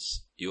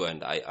sins, you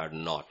and I are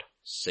not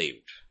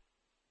saved.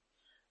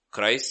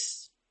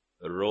 Christ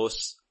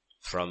rose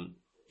from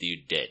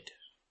the dead.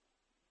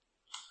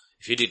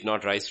 If he did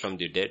not rise from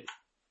the dead,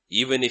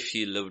 even if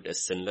he lived a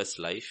sinless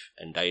life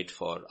and died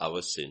for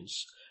our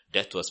sins,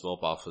 death was more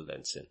powerful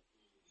than sin.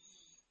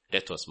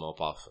 Death was more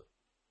powerful.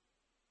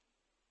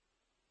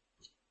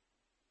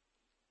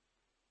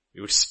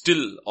 We would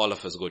still, all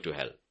of us, go to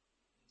hell.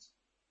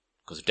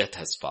 Because death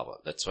has power.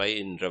 That's why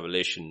in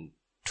Revelation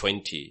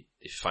 20,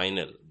 the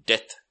final,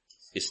 death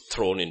is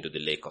thrown into the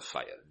lake of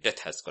fire. Death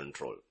has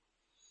control.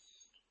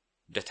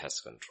 Death has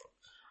control.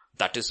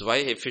 That is why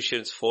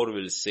Ephesians 4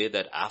 will say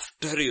that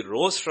after he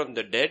rose from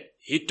the dead,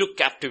 he took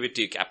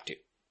captivity captive.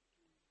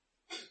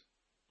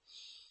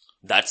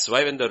 That's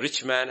why when the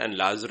rich man and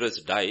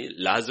Lazarus die,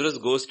 Lazarus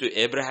goes to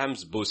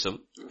Abraham's bosom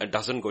and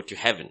doesn't go to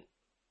heaven.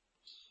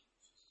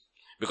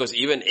 Because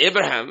even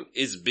Abraham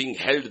is being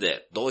held there.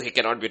 Though he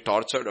cannot be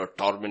tortured or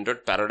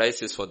tormented,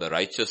 paradise is for the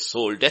righteous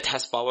soul. Death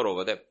has power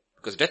over them.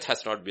 Because death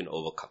has not been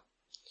overcome.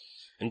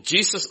 And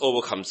Jesus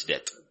overcomes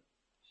death.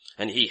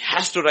 And he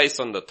has to rise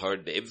on the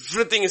third day.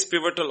 Everything is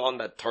pivotal on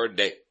that third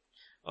day.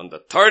 On the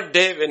third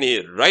day when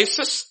he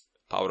rises,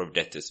 power of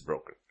death is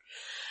broken.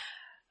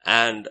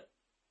 And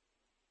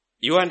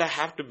you and I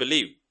have to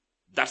believe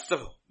that's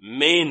the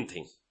main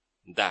thing,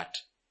 that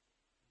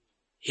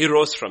he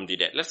rose from the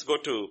dead. Let's go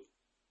to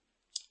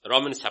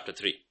Romans chapter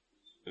 3.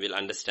 We'll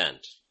understand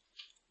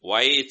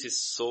why it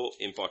is so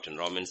important.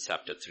 Romans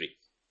chapter 3.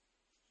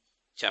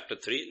 Chapter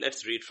 3,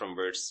 let's read from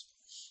verse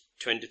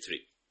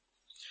 23.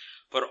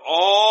 For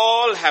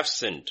all have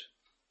sinned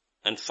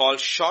and fall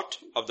short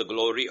of the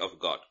glory of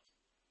God,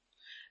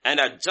 and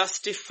are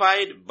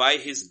justified by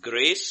his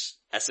grace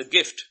as a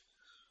gift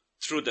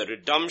through the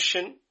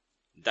redemption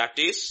that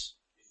is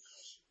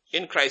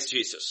in Christ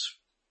Jesus,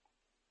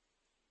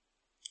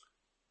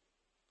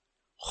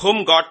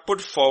 whom God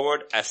put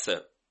forward as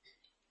a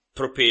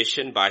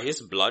propitiation by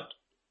his blood,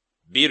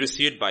 be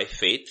received by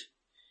faith.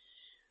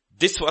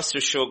 This was to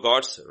show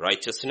God's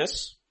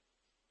righteousness,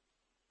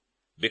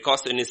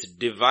 because in his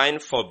divine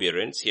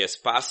forbearance he has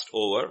passed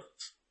over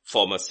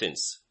former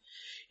sins.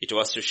 It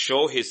was to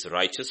show his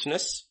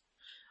righteousness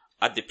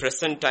at the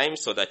present time,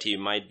 so that he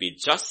might be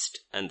just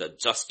and the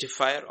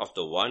justifier of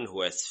the one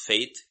who has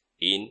faith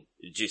in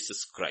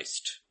Jesus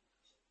Christ.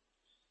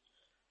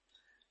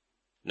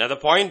 Now the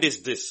point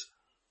is this.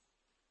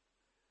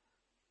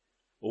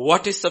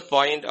 What is the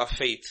point of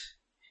faith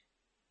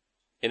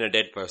in a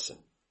dead person?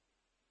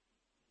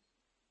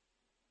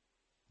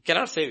 It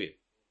cannot save you.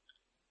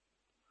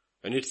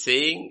 When it's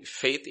saying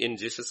faith in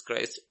Jesus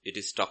Christ, it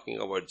is talking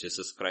about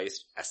Jesus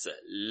Christ as a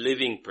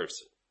living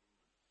person.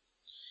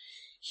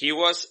 He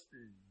was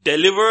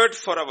delivered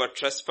for our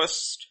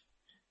trespass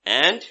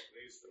and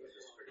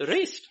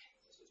raised.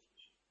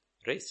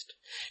 Raised.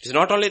 It's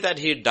not only that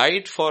he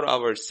died for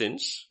our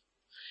sins.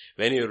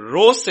 When he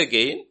rose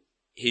again,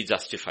 he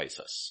justifies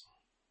us.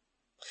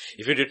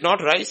 If he did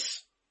not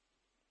rise,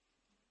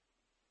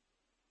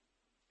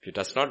 if he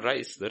does not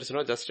rise, there is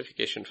no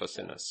justification for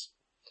sinners.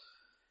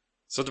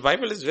 So the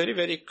Bible is very,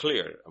 very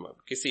clear.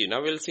 Okay, see,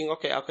 now we'll sing,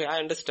 okay, I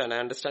understand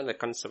the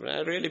concept. And I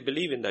really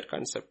believe in that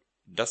concept.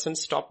 Doesn't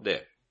stop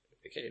there.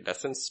 Okay, it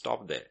doesn't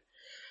stop there.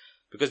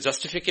 Because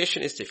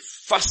justification is the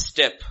first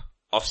step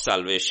of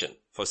salvation.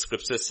 For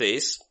scripture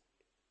says,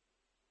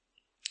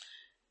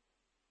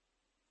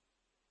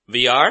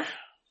 we are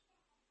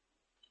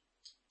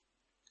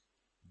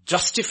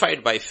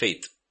justified by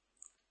faith.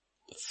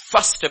 The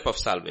first step of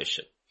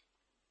salvation.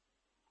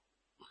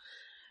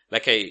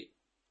 Like I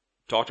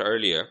taught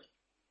earlier,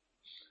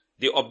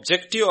 the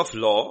objective of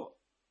law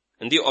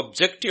and the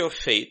objective of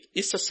faith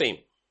is the same.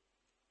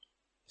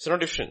 There's no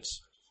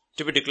difference.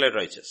 To be declared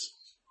righteous.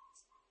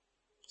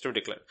 To be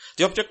declared.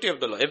 The objective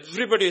of the law.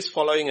 Everybody is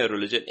following a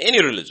religion,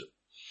 any religion.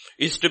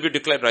 is to be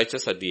declared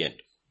righteous at the end.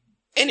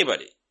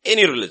 Anybody,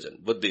 any religion,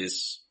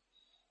 Buddhist,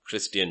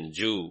 Christian,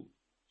 Jew,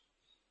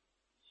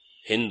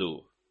 Hindu,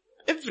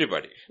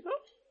 everybody,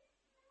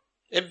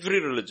 every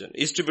religion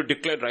is to be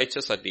declared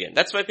righteous at the end.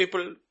 That's why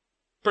people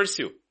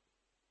pursue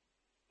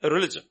a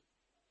religion,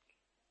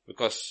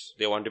 because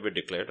they want to be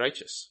declared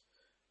righteous.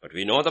 But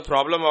we know the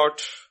problem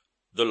about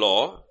the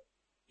law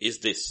is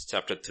this,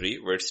 chapter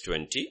 3, verse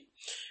 20.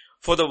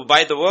 For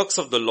by the works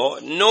of the law,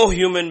 no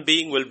human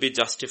being will be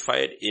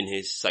justified in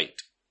his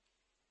sight.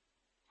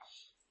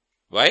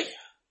 Why?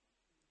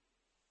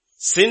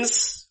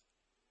 Since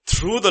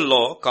through the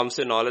law comes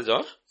the knowledge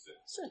of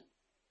sin.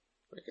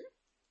 Okay.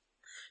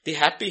 The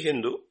happy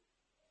Hindu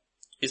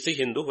is the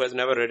Hindu who has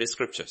never read his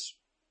scriptures.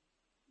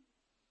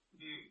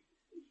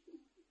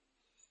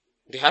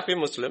 The happy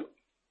Muslim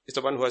is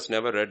the one who has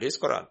never read his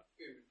Quran.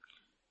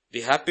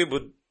 The happy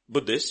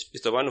Buddhist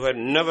is the one who had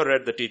never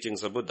read the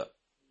teachings of Buddha.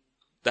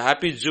 The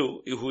happy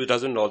Jew who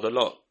doesn't know the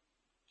law.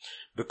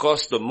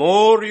 Because the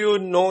more you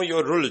know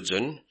your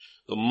religion,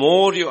 the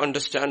more you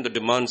understand the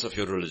demands of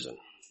your religion.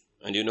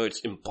 And you know it's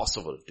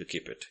impossible to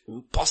keep it.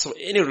 Impossible.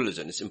 Any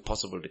religion is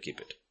impossible to keep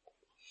it.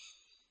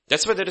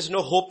 That's why there is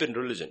no hope in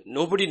religion.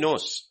 Nobody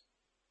knows.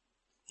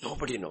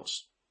 Nobody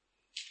knows.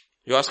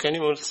 You ask any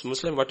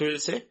Muslim, what will he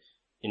say?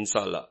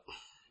 Inshallah.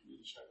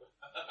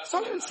 That's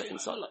all he will say,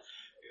 Inshallah.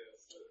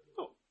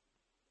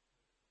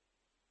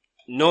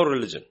 No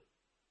religion.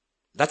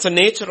 That's the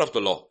nature of the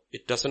law.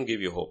 It doesn't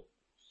give you hope.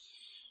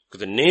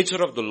 Because the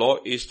nature of the law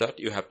is that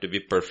you have to be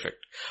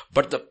perfect.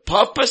 But the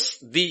purpose,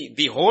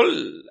 the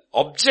whole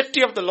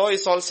objective of the law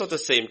is also the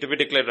same, to be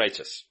declared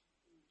righteous.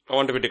 I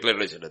want to be declared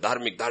righteous.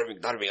 Dharmic,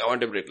 I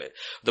want to be declared.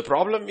 The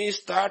problem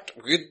is that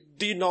with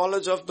the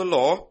knowledge of the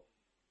law,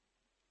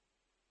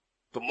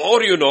 the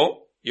more you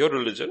know your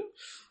religion,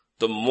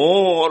 the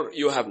more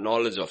you have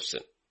knowledge of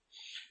sin.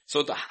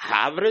 So the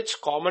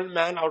average common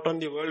man out on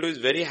the world who is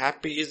very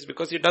happy is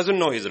because he doesn't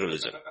know his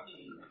religion.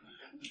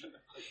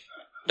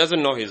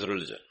 Doesn't know his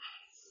religion.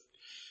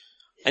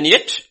 And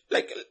yet,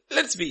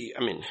 it's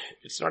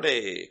not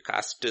a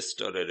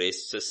casteist or a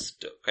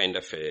racist kind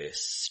of a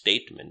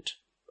statement.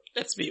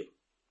 Let's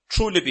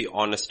truly be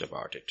honest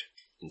about it,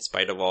 in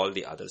spite of all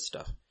the other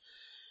stuff.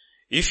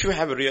 If you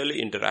have really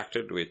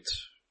interacted with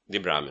the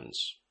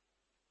Brahmins,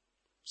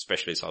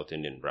 especially South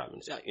Indian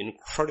Brahmins, they are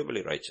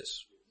incredibly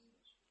righteous.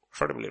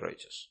 Incredibly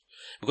righteous.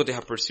 Because they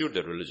have pursued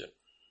their religion.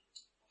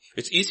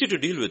 It's easy to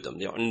deal with them.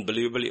 They are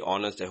unbelievably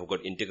honest. They have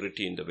got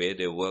integrity in the way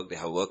they work. They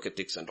have work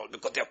ethics and all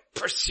because they have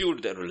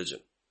pursued their religion.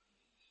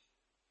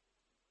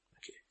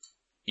 Okay.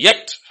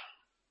 Yet,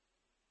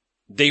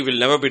 they will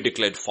never be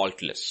declared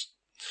faultless.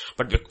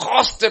 But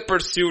because they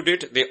pursued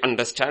it, they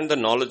understand the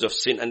knowledge of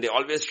sin and they're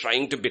always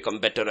trying to become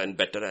better and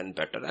better and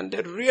better. And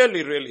they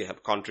really, really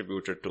have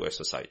contributed to a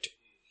society.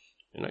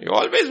 You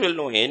always will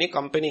know any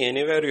company,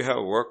 anywhere you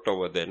have worked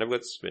over there.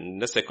 In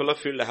the secular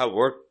field, I have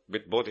worked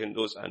with both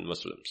Hindus and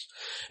Muslims.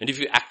 And if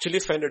you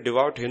actually find a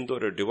devout Hindu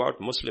or a devout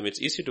Muslim,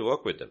 it's easy to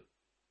work with them.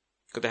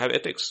 Because they have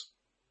ethics.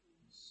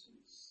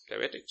 They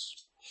have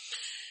ethics.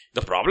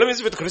 The problem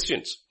is with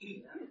Christians.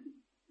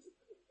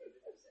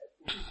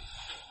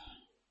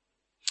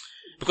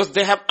 Because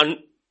they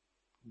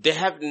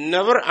have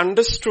never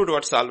understood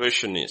what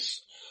salvation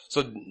is.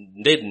 So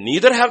they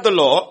neither have the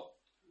law,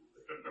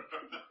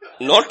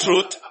 no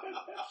truth,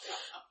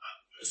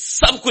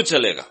 sab kuch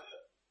chalega.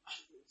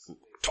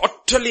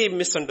 Totally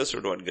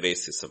misunderstood what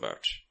grace is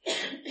about.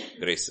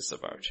 Grace is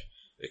about.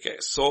 Okay,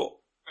 so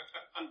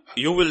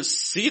you will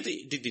see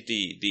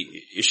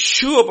the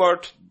issue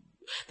about,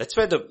 that's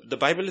why the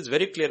Bible is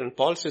very clear and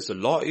Paul says the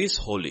law is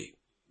holy.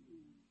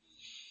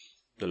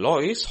 The law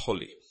is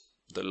holy.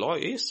 The law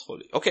is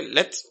holy. Okay,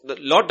 the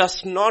law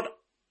does not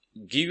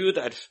give you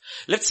that.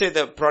 Let's say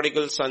the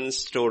prodigal son's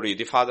story,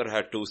 the father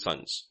had 2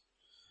 sons.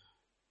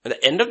 At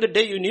the end of the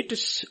day, you need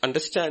to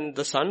understand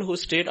the son who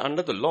stayed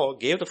under the law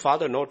gave the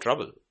father no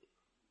trouble.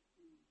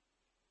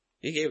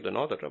 He gave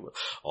no trouble.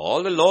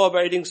 All the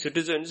law-abiding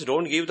citizens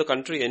don't give the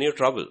country any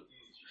trouble.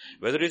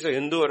 Whether it's a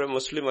Hindu or a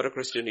Muslim or a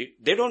Christian,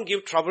 they don't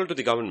give trouble to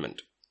the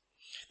government.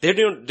 They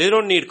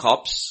don't need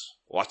cops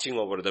watching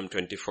over them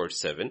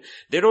 24/7.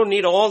 They don't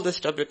need all this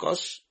stuff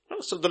because,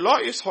 so the law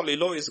is holy,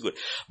 law is good.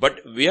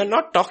 But we are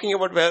not talking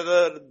about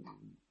whether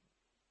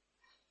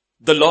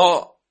the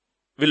law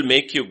will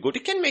make you good.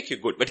 It can make you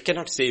good, but it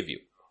cannot save you.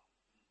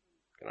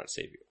 It cannot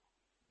save you.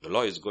 The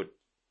law is good.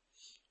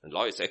 And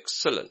law is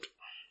excellent.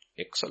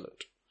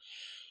 Excellent.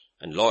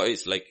 And law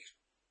is like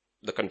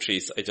the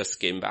countries I just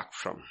came back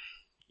from.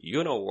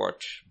 You know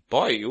what?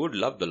 Boy, you would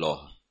love the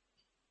law.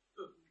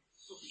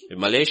 If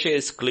Malaysia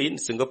is clean,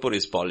 Singapore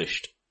is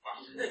polished.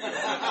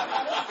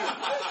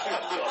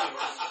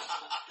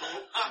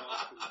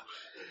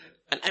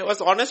 And I was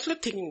honestly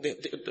thinking,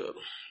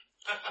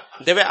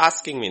 they were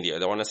asking me, they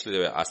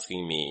were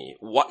asking me,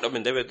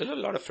 there were a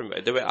lot of from,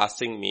 they were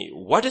asking me,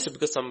 what is it,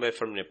 because some were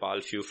from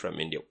Nepal, few from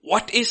India.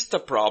 What is the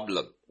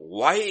problem?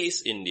 Why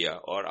is India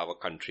or our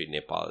country,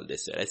 Nepal, they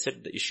said. I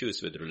said the issue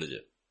is with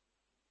religion.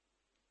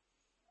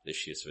 The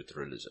issue is with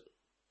religion.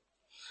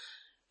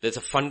 There's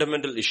a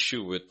fundamental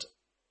issue with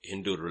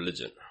Hindu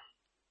religion.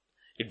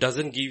 It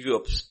doesn't give you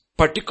a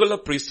particular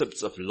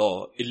precepts of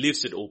law. It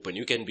leaves it open.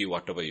 You can be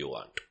whatever you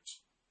want.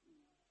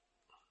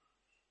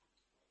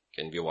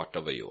 Can be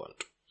whatever you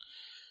want.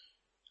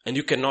 And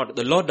you cannot,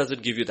 the law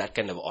doesn't give you that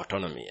kind of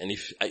autonomy. And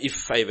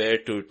if I were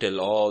to tell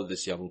all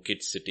these young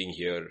kids sitting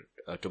here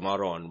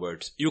tomorrow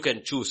onwards, you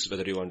can choose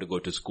whether you want to go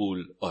to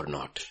school or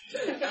not.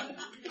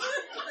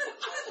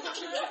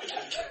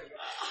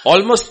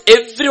 Almost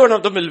every one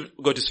of them will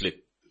go to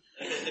sleep.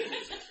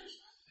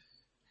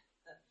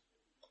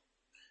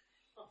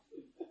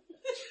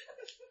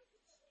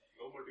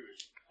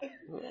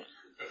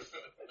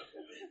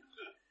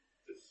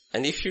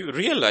 And if you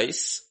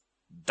realize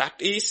that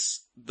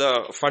is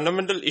the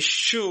fundamental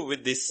issue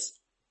with these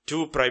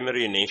two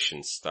primary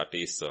nations, that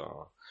is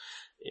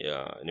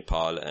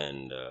Nepal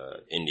and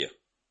India,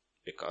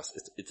 because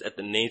it's at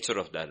the nature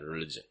of that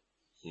religion,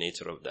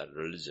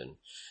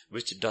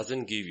 which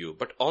doesn't give you,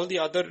 but all the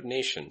other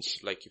nations,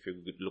 like if you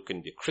look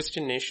in the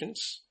Christian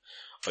nations,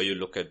 or you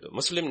look at the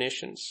Muslim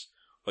nations,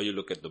 or you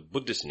look at the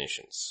Buddhist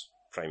nations,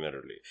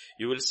 primarily,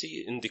 you will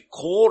see in the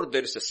core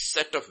there is a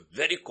set of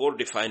very core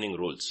defining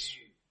rules.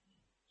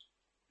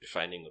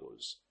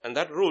 And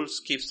that rules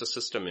keeps the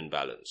system in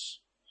balance.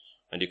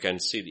 And you can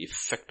see the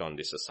effect on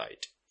the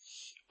society.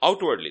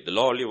 Outwardly, the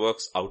law only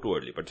works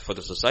outwardly, but for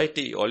the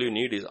society, all you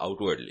need is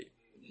outwardly.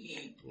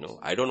 No,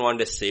 I don't want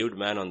a saved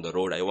man on the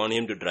road. I want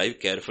him to drive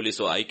carefully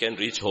so I can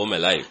reach home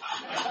alive.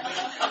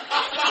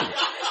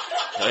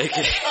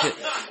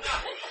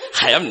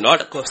 I am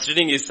not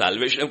questioning his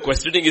salvation, I'm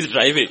questioning his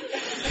driving.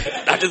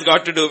 That has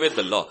got to do with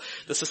the law.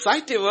 The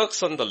society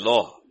works on the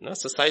law. No,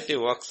 society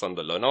works on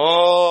the law. And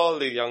all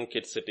the young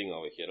kids sitting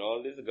over here,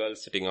 all these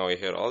girls sitting over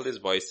here, all these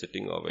boys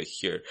sitting over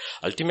here.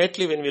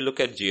 Ultimately, when we look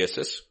at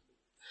GSS,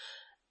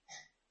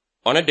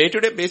 on a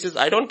day-to-day basis,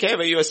 I don't care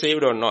whether you are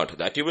saved or not.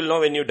 That you will know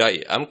when you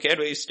die. I don't care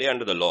whether you stay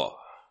under the law.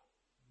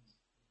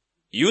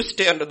 You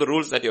stay under the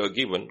rules that you are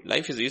given.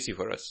 Life is easy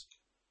for us.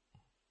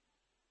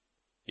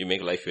 You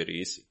make life very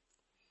easy.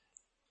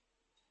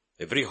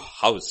 Every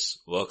house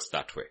works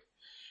that way.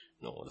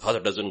 No, the father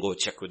doesn't go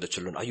check with the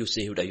children. Are you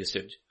saved? Are you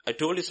saved? I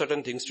told you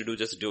certain things to do,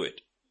 just do it.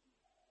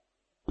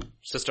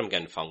 System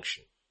can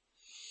function.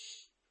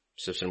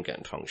 So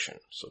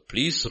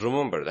please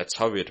remember, that's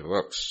how it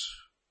works.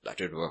 That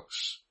it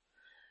works.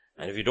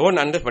 And if you don't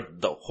understand,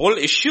 but the whole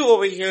issue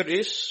over here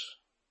is,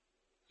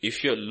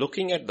 if you're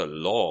looking at the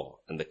law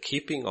and the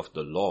keeping of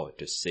the law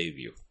to save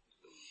you,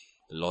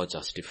 the law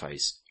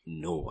justifies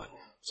no one.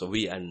 So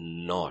we are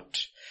not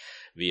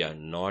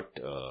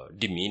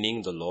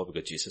demeaning the law,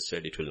 because Jesus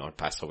said it will not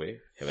pass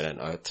away. Heaven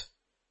and earth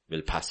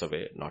will pass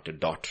away, not a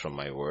dot from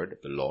my word.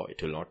 The law,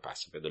 it will not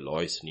pass away. The law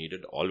is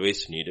needed,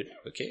 always needed,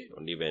 okay?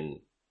 Only when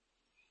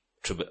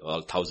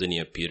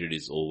 1,000-year period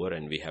is over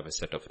and we have a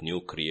set of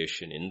new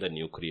creation, in the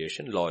new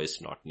creation, law is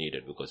not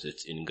needed because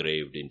it's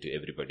engraved into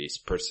everybody's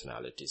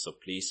personality. So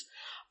please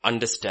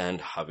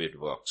understand how it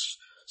works.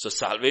 So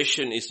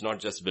salvation is not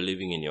just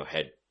believing in your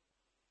head.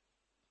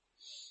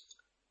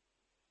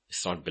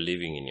 It's not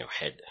believing in your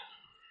head.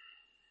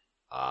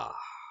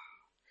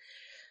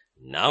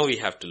 Now we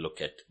have to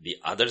look at the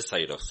other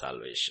side of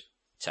salvation.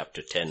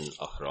 Chapter 10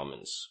 of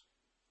Romans.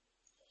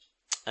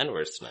 And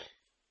verse 9.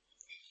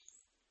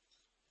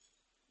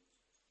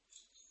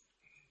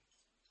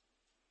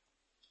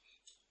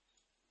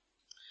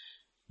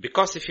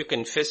 Because if you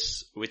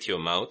confess with your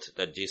mouth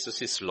that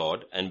Jesus is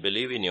Lord and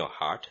believe in your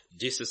heart,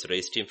 Jesus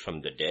raised him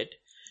from the dead,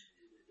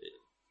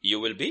 you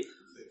will be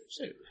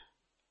saved.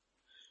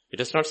 It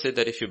does not say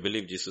that if you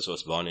believe Jesus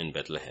was born in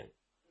Bethlehem,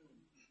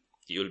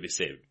 you will be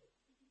saved.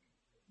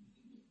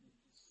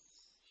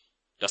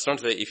 It does not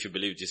say if you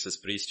believe Jesus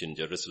preached in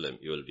Jerusalem,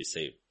 you will be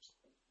saved.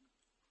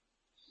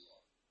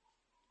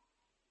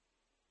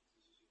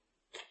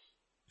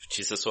 If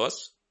Jesus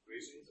was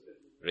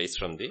raised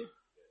from the,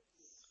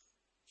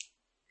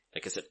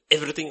 like I said,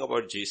 everything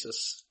about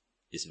Jesus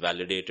is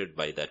validated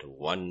by that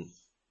one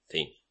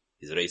thing.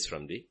 He's raised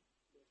from the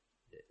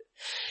dead.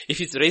 If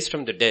he's raised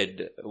from the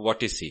dead,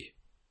 what is he?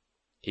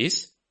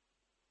 He's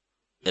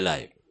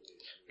alive.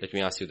 Let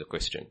me ask you the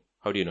question.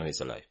 How do you know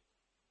he's alive?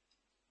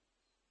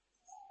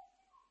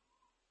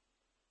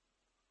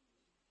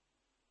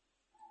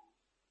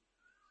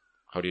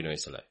 How do you know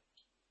he's alive?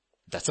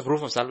 That's a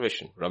proof of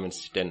salvation.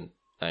 Romans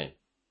 10:9.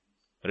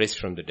 Raised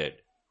from the dead.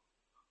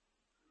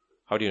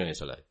 How do you know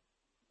he's alive?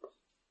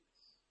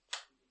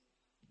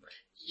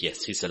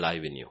 Yes, he's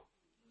alive in you.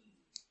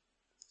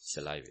 He's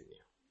alive in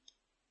you.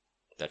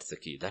 That's the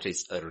key. That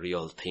is a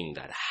real thing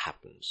that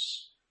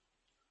happens.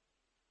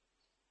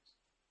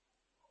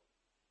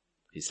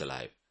 He's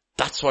alive.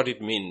 That's what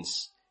it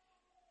means.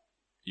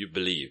 You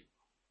believe.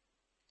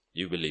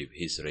 You believe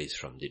he's raised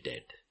from the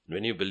dead.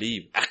 When you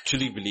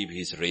actually believe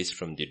he's raised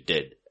from the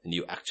dead, and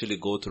you actually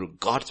go through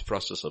God's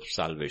process of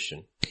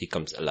salvation, he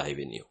comes alive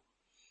in you.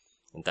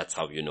 And that's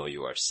how you know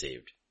you are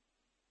saved.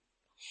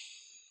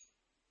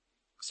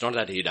 It's not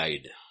that he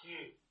died.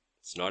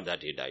 It's not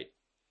that he died.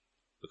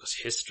 Because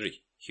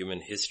history,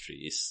 human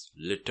history, is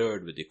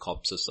littered with the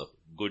corpses of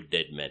good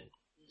dead men.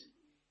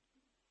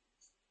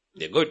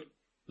 They're good,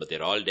 but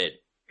they're all dead.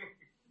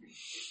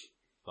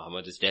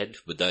 Muhammad is dead,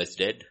 Buddha is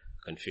dead,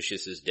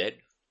 Confucius is dead.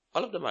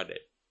 All of them are dead.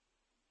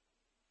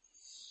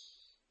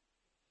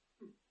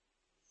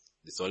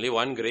 There's only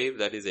one grave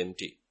that is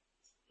empty.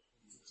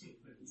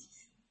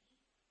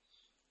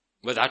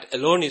 But that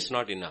alone is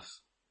not enough.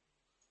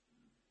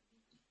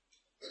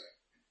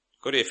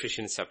 Go to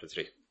Ephesians chapter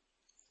 3.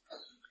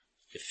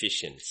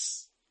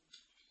 Ephesians.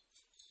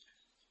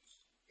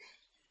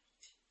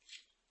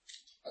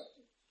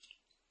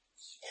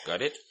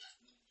 Got it?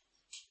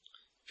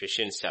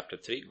 Ephesians chapter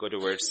 3, go to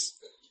verse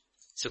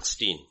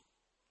 16.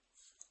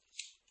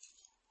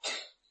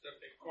 That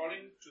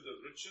according to the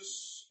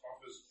riches of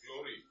his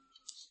glory,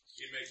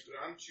 he may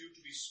grant you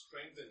to be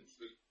strengthened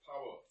with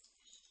power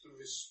through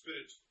his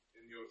Spirit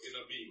in your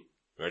inner being.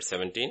 Verse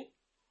 17.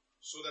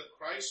 So that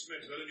Christ may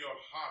dwell in your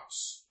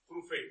hearts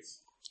through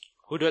faith.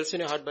 Who dwells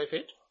in your heart by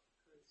faith?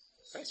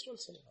 Christ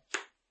dwells in your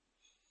heart.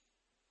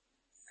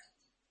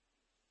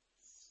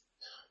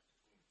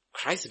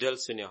 Christ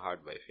dwells in your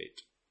heart by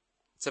faith.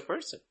 It's a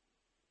person.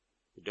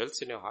 He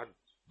dwells in your heart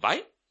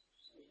by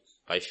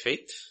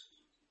faith.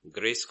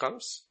 Grace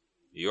comes.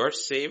 You are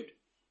saved.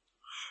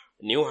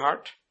 New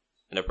heart.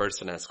 And a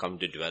person has come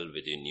to dwell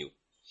within you.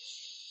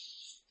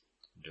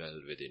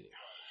 Dwell within you.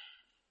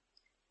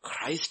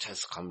 Christ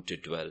has come to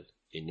dwell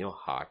in your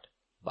heart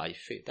by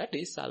faith. That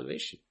is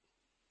salvation.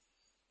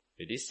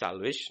 It is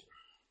salvation.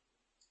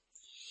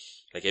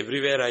 Like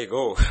everywhere I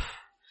go,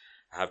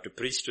 I have to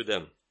preach to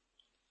them.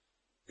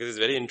 Because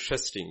it's very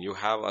interesting. You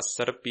have a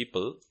set of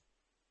people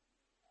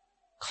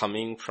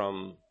coming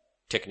from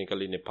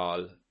technically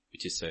Nepal,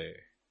 which is a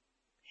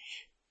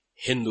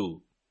Hindu,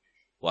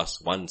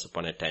 was once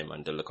upon a time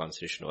until the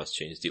constitution was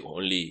changed, the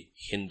only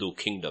Hindu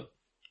kingdom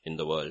in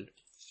the world.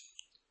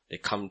 They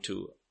come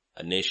to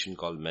a nation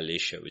called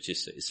Malaysia, which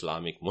is an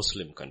Islamic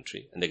Muslim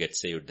country, and they get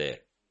saved there.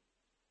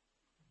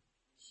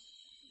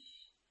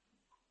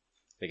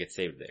 They get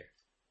saved there.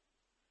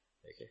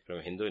 Okay, from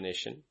a Hindu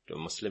nation to a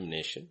Muslim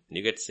nation, and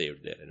you get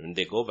saved there. And when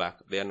they go back,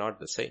 they are not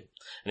the same.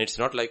 And it's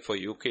not like for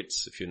you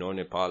kids, if you know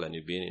Nepal and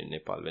you've been in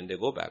Nepal, when they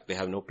go back, they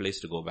have no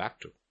place to go back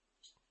to.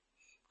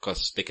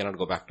 Because they cannot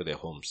go back to their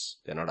homes.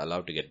 They're not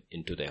allowed to get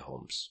into their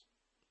homes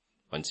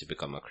once you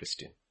become a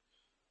Christian.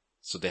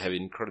 So they have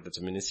included, that's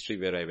a ministry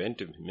where I went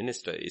to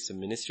minister, is a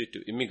ministry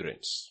to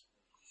immigrants.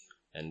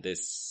 And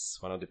this,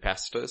 one of the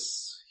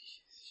pastors,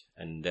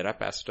 and there are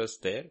pastors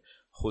there,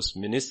 whose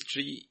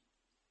ministry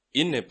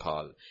in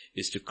Nepal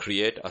is to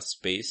create a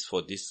space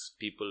for these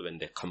people when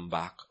they come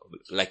back,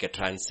 like a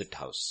transit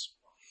house.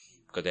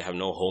 Because they have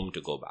no home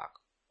to go back.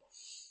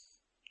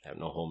 They have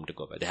no home to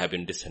go back. They have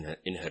been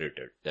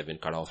disinherited. They have been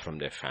cut off from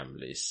their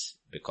families.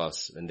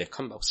 Because when they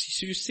come back,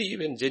 so you see,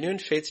 when genuine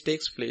faith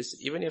takes place,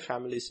 even your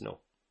families know.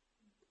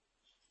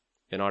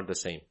 You're not the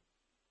same.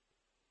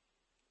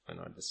 You're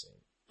not the same.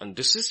 And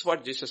this is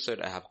what Jesus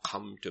said, I have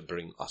come to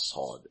bring a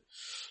sword.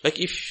 Like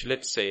if,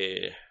 let's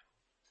say,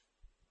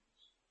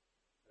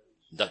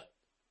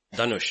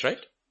 Dhanush,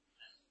 right?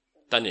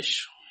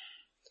 Tanish.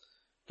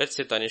 Let's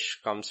say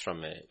Tanish comes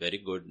from a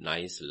very good,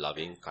 nice,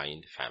 loving,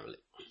 kind family.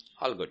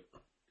 All good.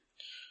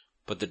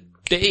 But the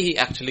day he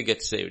actually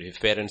gets saved, his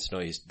parents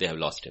know they have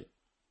lost him.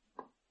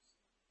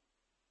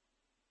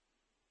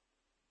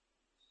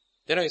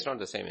 They know he's not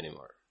the same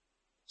anymore.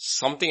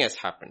 Something has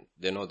happened.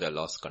 They know they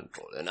lost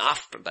control. And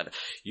after that,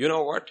 you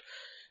know what?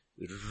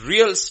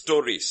 Real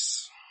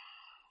stories.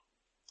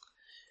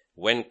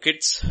 When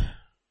kids,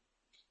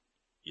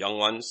 young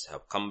ones,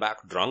 have come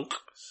back drunk,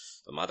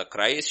 the mother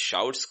cries,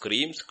 shouts,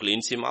 screams,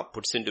 cleans him up,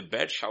 puts him to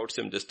bed, shouts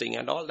him this thing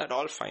and all that,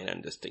 all fine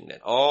and this thing,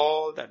 that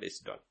all that is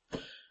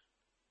done.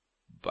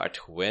 But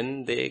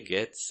when they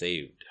get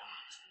saved,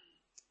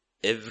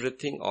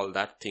 everything, all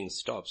that thing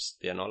stops.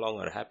 They are no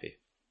longer happy.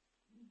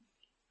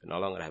 They're no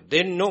longer happy.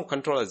 They know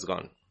control is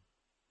gone.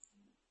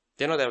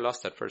 They know they have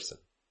lost that person.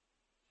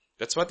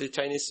 That's what the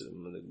Chinese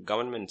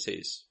government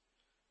says.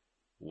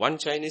 One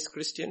Chinese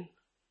Christian,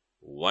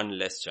 one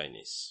less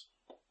Chinese.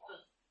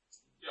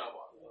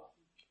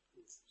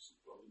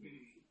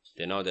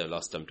 They know they have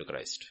lost them to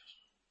Christ.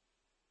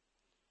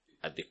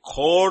 At the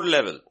core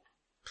level,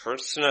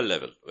 personal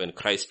level, when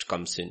Christ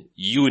comes in,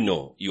 you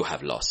know you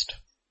have lost.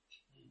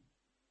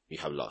 You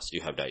have lost.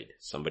 You have died.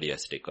 Somebody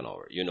has taken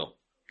over. You know.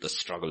 The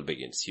struggle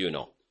begins. You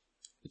know.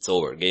 It's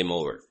over. Game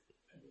over.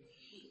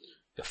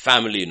 The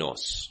family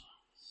knows.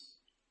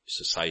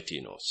 Society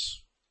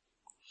knows.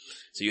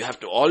 So you have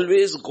to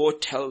always go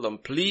tell them,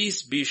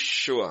 please be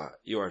sure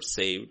you are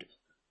saved.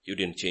 You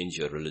didn't change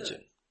your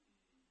religion.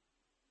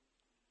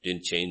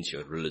 Didn't change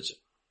your religion.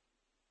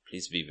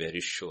 Please be very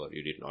sure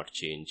you did not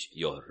change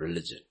your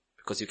religion.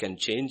 Because you can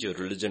change your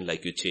religion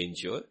like you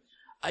change your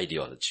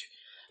ideology.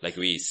 Like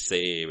we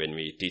say when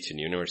we teach in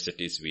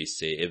universities, we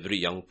say every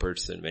young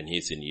person when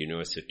he's in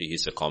university,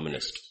 he's a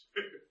communist.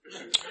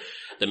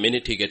 The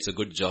minute he gets a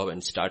good job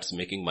and starts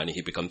making money,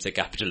 he becomes a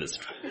capitalist.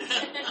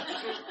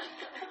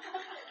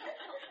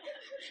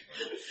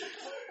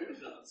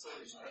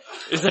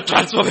 It's a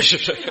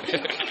transformation.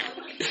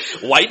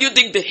 Why do you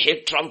think they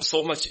hate Trump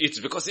so much? It's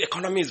because the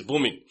economy is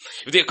booming.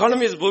 If the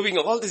economy is booming,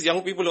 all these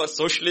young people who are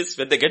socialists,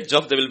 when they get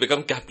jobs, they will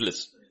become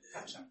capitalists.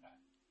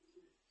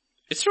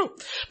 It's true.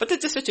 But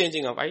there's just a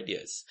changing of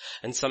ideas.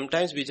 And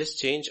sometimes we just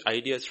change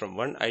ideas from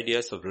one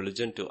ideas of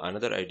religion to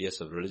another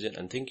ideas of religion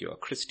and think you are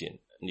Christian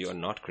and you are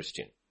not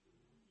Christian.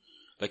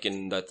 Like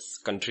in that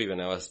country when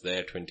I was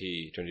there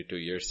 22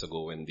 years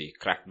ago, when the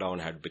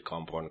crackdown had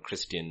become upon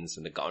Christians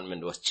and the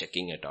government was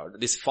checking it out,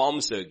 these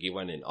forms were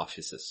given in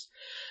offices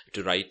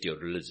to write your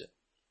religion.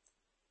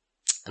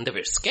 And they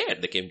were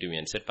scared. They came to me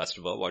and said,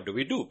 Pastor Bob, what do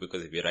we do?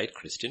 Because if we write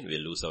Christian,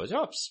 we'll lose our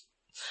jobs.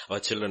 Our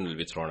children will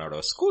be thrown out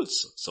of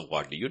schools. So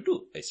what do you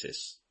do? I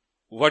says,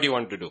 what do you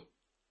want to do?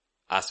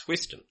 Ask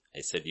wisdom. I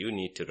said, you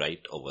need to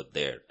write over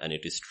there. And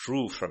it is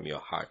true from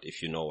your heart,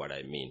 if you know what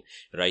I mean.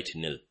 Write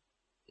nil.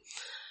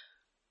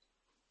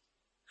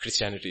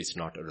 Christianity is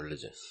not a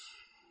religion.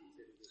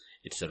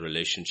 It's a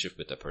relationship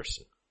with a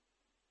person.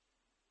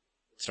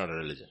 It's not a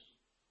religion.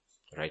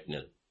 Write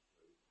nil.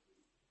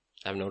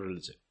 I have no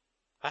religion.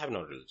 I have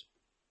no religion.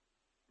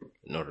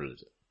 No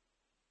religion.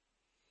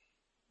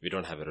 We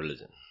don't have a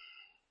religion.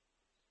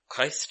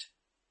 Christ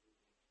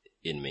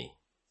in me.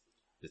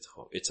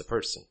 It's a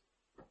person.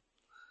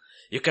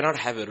 You cannot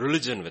have a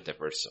religion with a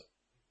person.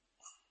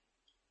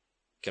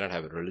 You cannot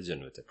have a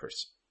religion with a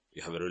person.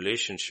 You have a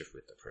relationship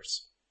with a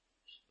person.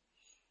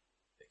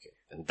 Okay.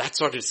 And that's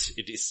what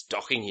it is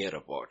talking here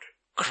about.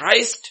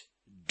 Christ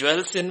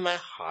dwells in my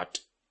heart.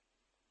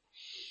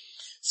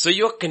 So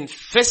you're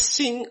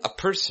confessing a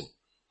person.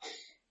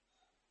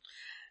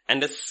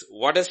 And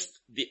what does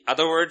the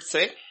other word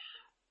say?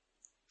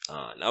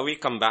 Now we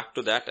come back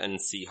to that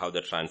and see how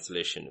the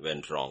translation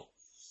went wrong.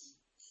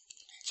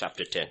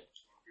 Chapter 10.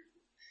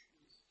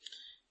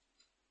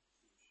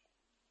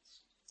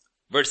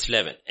 Verse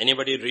 11.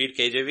 Anybody read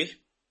KJV?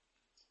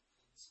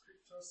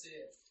 Scripture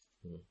says,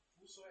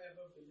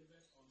 whosoever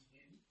believeth on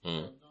him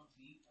shall not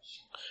be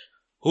ashamed.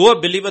 Whoever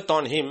believeth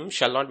on him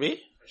shall not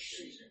be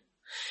Ashamed.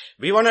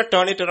 We want to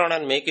turn it around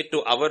and make it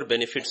to our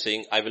benefit,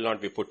 saying, I will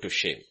not be put to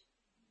shame.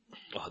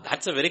 Oh,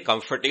 that's a very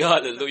comforting,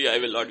 hallelujah, I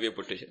will not be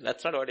put to shame.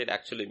 That's not what it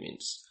actually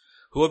means.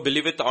 Whoever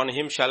believeth on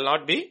him shall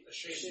not be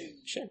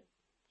ashamed.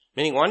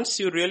 Meaning once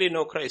you really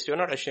know Christ, you're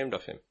not ashamed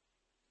of him.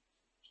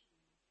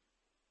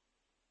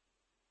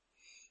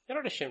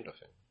 You're not ashamed of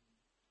him.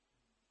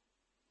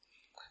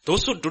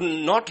 Those who do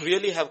not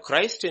really have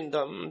Christ in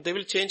them, they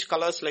will change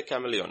colors like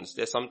chameleons.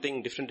 They're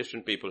something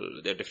different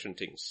people, they're different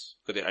things.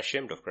 Because they're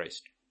ashamed of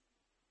Christ.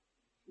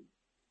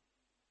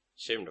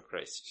 Ashamed of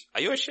Christ.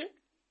 Are you ashamed?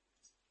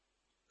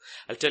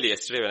 I'll tell you,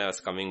 yesterday when I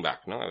was coming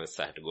back, I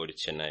had to go to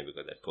Chennai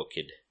because that poor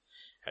kid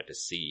had to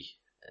see,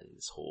 and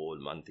this whole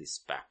month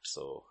is packed.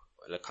 So,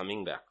 while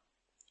coming back,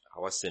 I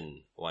was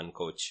in one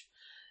coach,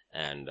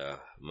 and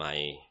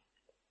my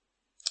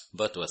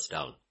berth was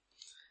down.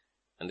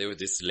 And there was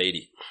this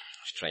lady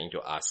trying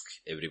to ask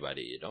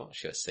everybody,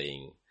 she was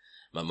saying,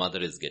 my mother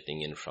is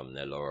getting in from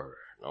Nellore,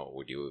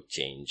 would you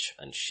change?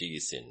 And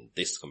she's in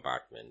this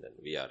compartment, and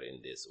we are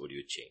in this, would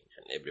you change?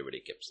 And everybody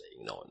kept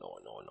saying, no.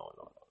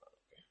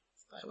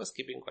 I was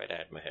keeping quiet. I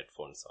had my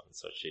headphones on,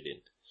 so she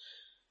didn't.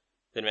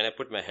 Then when I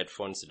put my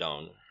headphones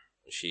down,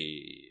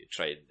 she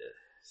tried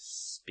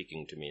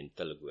speaking to me in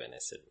Telugu, and I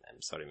said,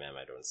 I'm sorry ma'am,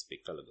 I don't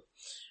speak Telugu.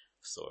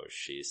 So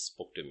she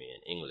spoke to me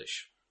in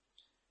English.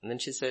 And then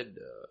she said,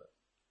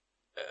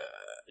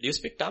 do you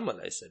speak Tamil?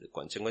 I said,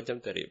 koncham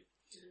theriyum.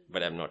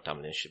 But I'm not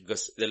Tamil.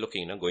 Because they're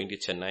looking, going to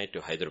Chennai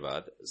to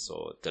Hyderabad,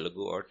 so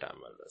Telugu or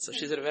Tamil. So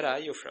she said, where are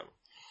you from?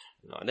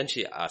 No, and then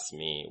she asked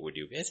me, would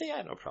you be? I said,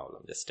 yeah, no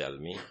problem. Just tell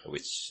me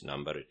which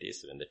number it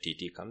is. When the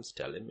TT comes,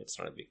 tell him it's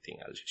not a big thing.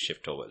 I'll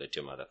shift over. Let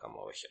your mother come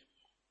over here.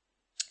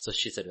 So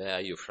she said, where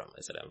are you from? I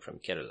said, I'm from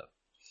Kerala.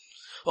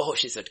 Oh,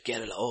 she said,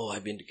 Kerala. Oh,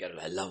 I've been to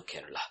Kerala. I love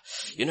Kerala.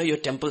 Your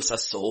temples are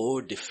so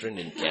different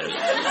in Kerala.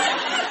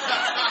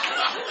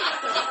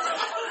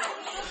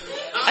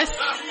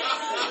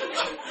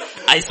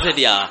 I said,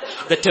 yeah,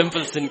 the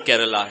temples in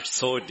Kerala are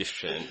so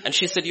different. And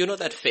she said,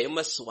 that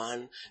famous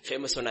one,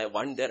 I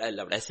went there, I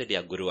loved it. I said,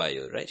 yeah,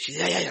 Guruvayur, right? She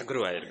said, yeah,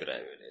 Guruvayur.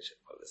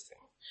 All this thing.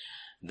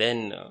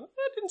 Then,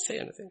 I didn't say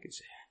anything.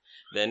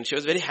 Then she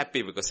was very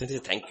happy because she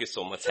said, thank you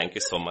so much,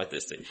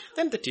 this thing.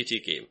 Then the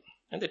TT came.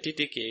 And the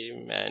TT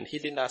came and he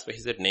didn't ask me, he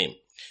said name.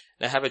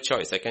 And I have a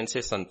choice. I can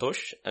say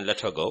Santosh and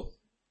let her go.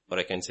 Or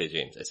I can say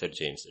James. I said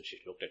James and she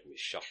looked at me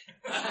shocked.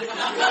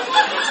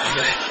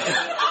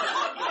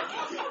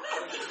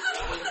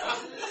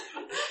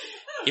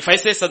 If I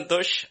say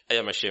Santosh, I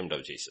am ashamed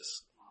of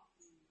Jesus.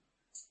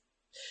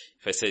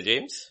 If I say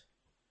James,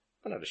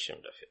 I'm not ashamed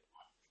of him.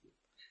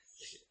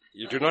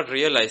 You do not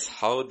realize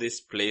how this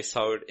plays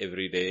out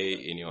every day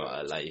in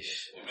your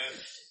life. Amen.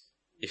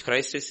 If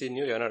Christ is in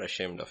you, you're not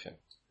ashamed of him.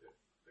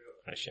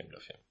 Not ashamed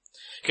of him.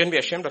 You can be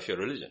ashamed of your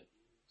religion.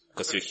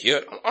 Because you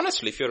hear,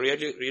 honestly, if you're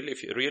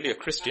really a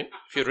Christian,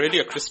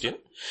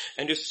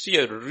 and you see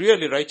a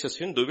really righteous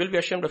Hindu, will be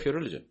ashamed of your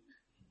religion.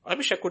 I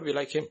wish I could be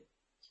like him.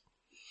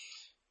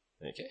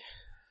 Okay.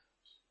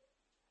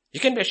 You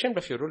can be ashamed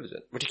of your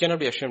religion, but you cannot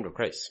be ashamed of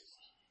Christ.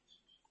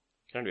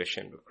 Cannot be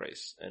ashamed of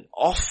Christ. And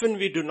often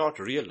we do not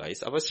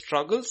realize our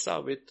struggles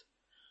are with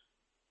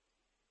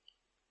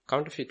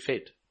counterfeit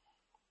faith.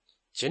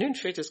 Genuine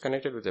faith is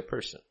connected with a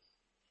person.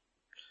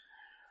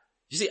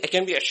 You see, I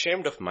can be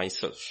ashamed of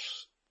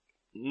myself.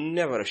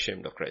 Never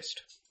ashamed of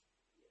Christ.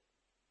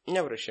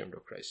 Never ashamed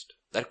of Christ.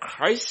 That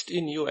Christ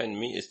in you and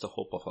me is the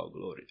hope of our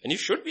glory. And you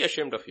should be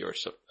ashamed of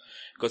yourself.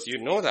 Because you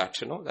know that,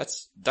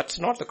 that's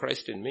not the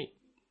Christ in me.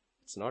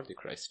 It's not the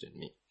Christ in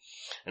me.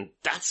 And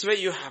that's where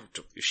you have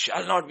to. You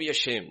shall not be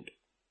ashamed.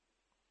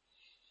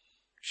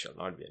 You shall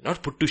not be.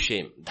 Not put to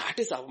shame. That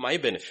is of my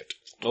benefit.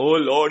 Oh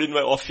Lord, in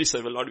my office I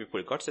will not be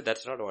put. God said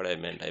that's not what I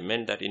meant. I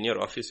meant that in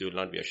your office you will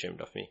not be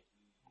ashamed of me.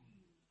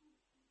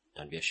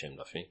 Not be ashamed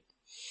of me.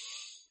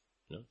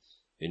 No?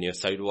 In your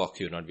sidewalk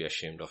you will not be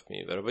ashamed of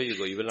me. Wherever you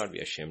go you will not be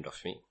ashamed of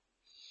me.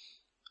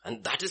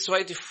 And that is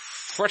why the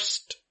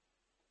first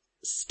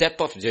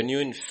step of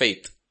genuine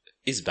faith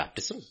is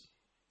baptism.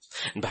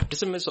 And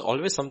baptism is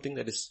always something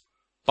that is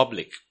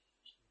public.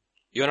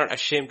 You are not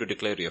ashamed to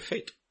declare your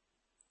faith.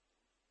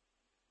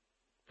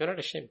 You are not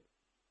ashamed.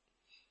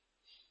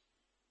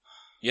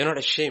 You are not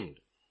ashamed.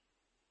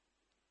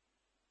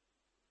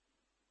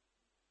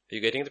 Are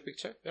you getting the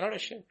picture? You are not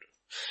ashamed.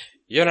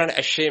 You are not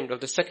ashamed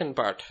of the second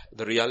part,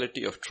 the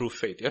reality of true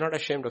faith. You are not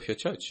ashamed of your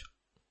church.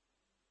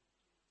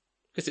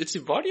 Because it's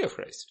the body of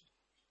Christ.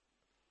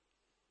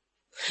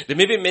 There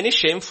may be many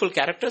shameful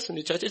characters in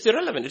the church. It's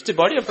irrelevant. It's the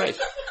body of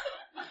Christ.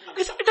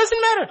 It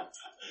doesn't matter.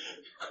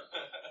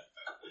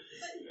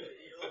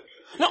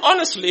 Now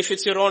honestly, if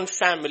it's your own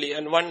family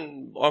and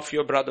one of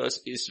your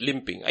brothers is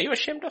limping, are you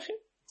ashamed of him?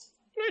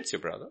 No, it's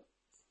your brother.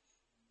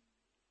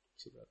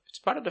 It's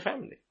part of the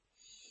family.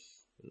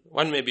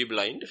 One may be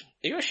blind.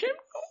 Are you ashamed?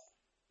 No.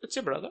 It's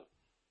your brother.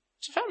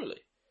 It's a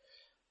family.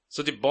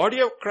 So the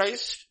body of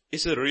Christ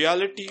is a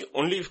reality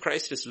only if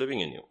Christ is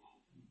living in you.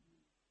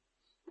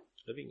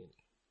 Living in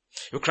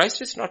you. If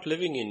Christ is not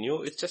living in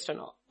you, it's just an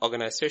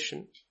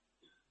organization.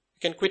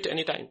 You can quit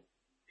anytime.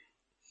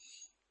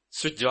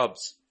 Switch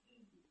jobs.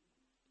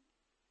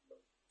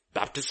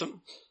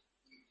 Baptism.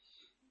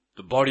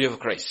 The body of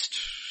Christ.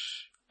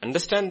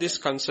 Understand these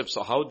concepts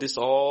of how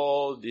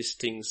all these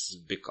things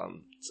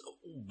become. So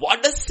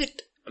what does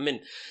it,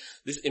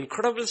 these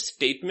incredible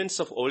statements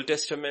of Old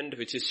Testament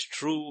which is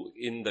true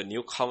in the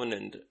New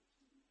Covenant.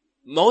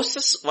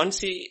 Moses, once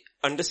he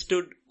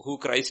understood who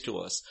Christ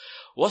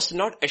was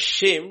not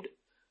ashamed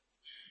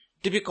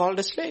to be called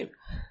a slave.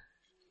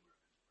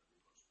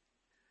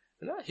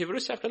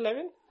 Hebrews chapter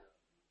 11.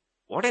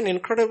 What an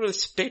incredible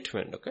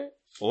statement, okay?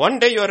 One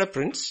day you are a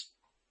prince.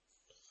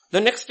 The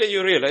next day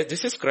you realize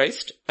this is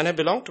Christ and I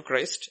belong to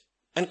Christ.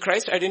 And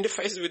Christ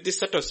identifies with this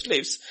set of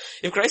slaves.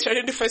 If Christ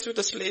identifies with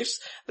the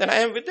slaves, then I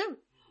am with them.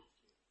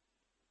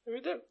 I'm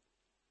with them.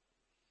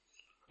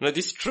 Now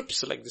these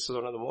trips, like this is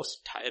one of the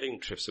most tiring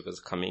trips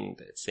because coming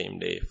the same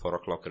day, 4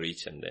 o'clock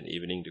reach and then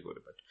evening to go to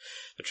bed.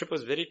 The trip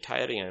was very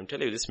tiring and I'm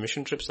telling you, these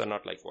mission trips are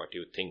not like what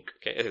you think.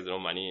 Okay, there's no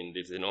money in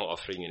this, there's no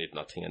offering in it,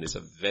 nothing. And these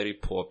are very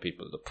poor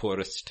people, the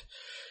poorest.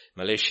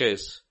 Malaysia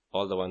is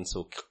all the ones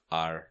who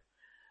are,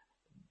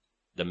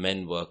 the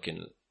men work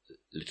in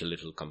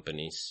little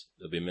companies.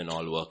 The women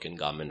all work in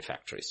garment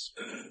factories.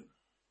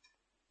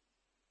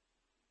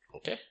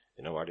 Okay,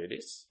 you know what it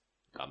is?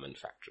 Garment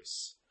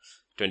factories.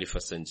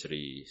 21st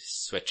century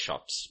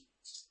sweatshops.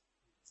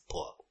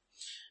 Poor.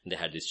 They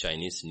had this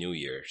Chinese New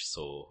Year.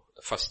 So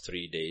the first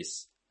 3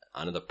 days,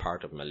 another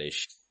part of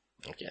Malaysia.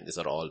 Okay, and these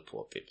are all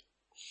poor people.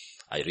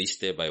 I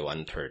reached there by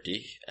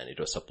 1:30 and it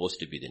was supposed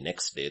to be the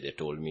next day. They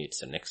told me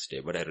it's the next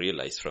day, but I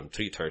realized from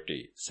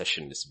 3:30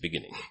 session is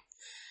beginning.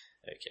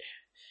 Okay.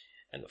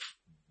 And the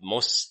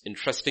most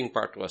interesting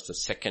part was the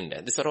second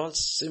day. These are all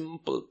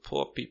simple,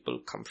 poor people,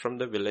 come from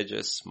the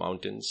villages,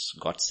 mountains,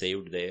 got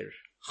saved there,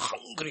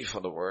 hungry for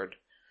the word.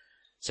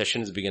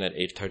 Sessions begin at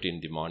 8:30 in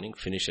the morning,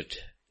 finish at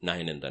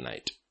 9 in the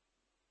night.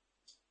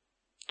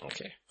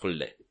 Okay, full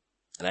day.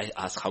 And I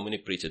asked how many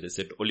preachers. They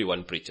said, only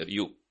one preacher,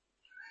 you.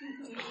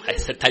 I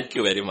said, thank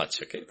you very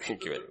much. Okay,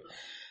 thank you very much.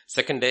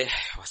 Second day,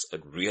 I was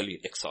really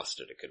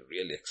exhausted.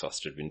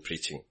 Been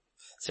preaching.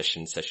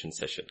 Session.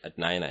 At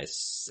 9, I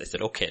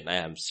said, okay,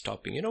 now I'm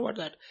stopping. You know what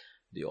that?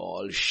 They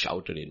all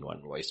shouted in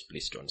one voice,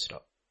 please don't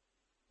stop.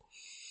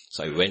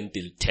 So I went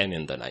till 10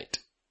 in the night.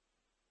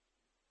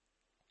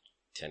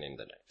 10 in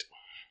the night.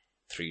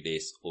 3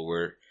 days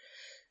over.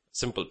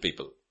 Simple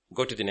people.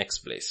 Go to the next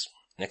place.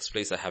 Next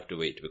place I have to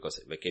wait because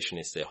vacation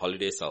is there.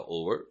 Holidays are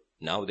over.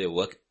 Now they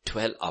work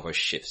 12-hour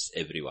shifts,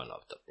 every one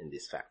of them in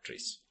these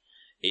factories.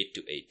 8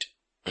 to 8.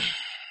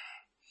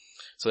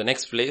 So the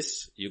next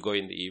place, you go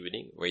in the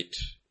evening, wait,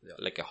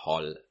 like a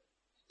hall,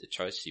 the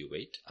church, you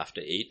wait.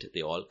 After 8,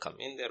 they all come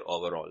in their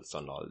overalls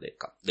and all, they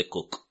come. They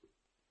cook.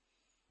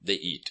 They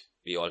eat.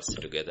 We all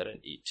sit together and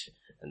eat.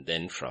 And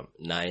then from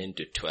 9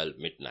 to 12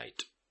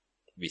 midnight,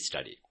 we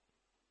study.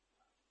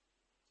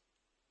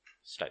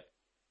 Study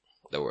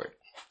the word.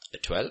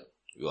 At 12,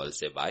 we all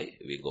say bye,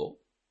 we go.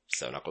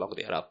 7 o'clock,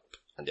 they are up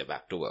and they are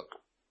back to work.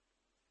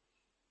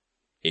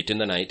 8 in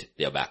the night,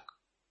 they are back.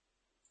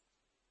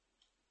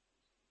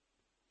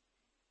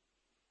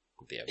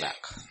 They are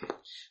back.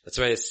 That's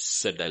why I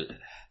said I'll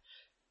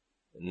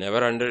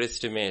never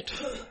underestimate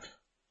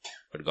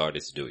what God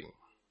is doing.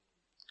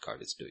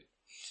 God is doing.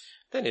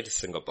 Then it is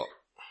Singapore.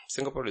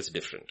 Singapore is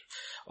different.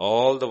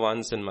 All the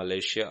ones in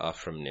Malaysia are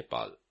from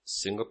Nepal.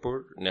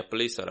 Singapore,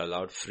 Nepalese are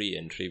allowed free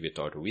entry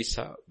without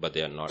visa, but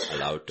they are not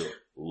allowed to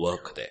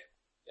work there.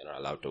 They are not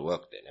allowed to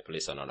work there.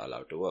 Nepalese are not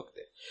allowed to work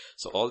there.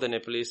 So all the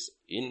Nepalese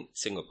in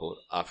Singapore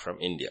are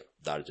from India,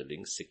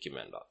 Darjeeling, Sikkim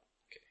and all.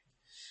 Okay.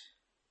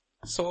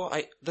 So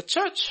the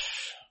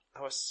church,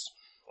 I was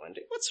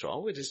wondering, what's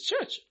wrong with this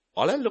church?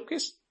 All I look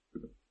is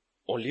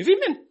only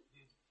women.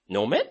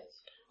 No men.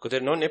 Because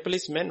there are no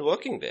Nepalese men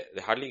working there.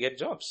 They hardly get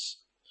jobs.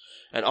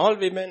 And all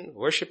women,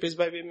 worship is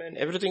by women,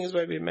 everything is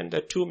by women. There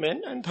are 2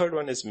 men and third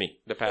one is me,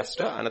 the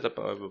pastor, another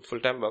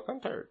full-time worker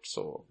and third.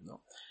 So,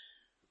 no.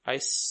 I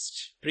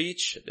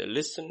preach, they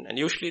listen, and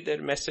usually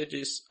their message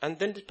is, and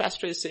then the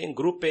pastor is saying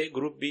group A,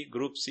 group B,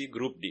 group C,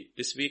 group D.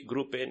 This week,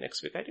 group A,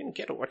 next week. I didn't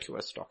care what he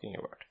was talking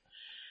about.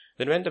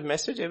 Then when the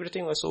message,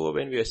 everything was over,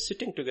 when we were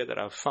sitting together,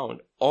 I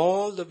found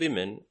all the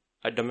women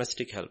are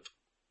domestic help.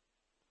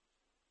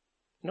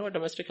 You know what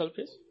domestic help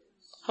is?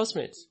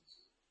 Housemaids.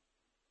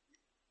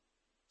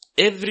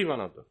 Every one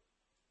of them.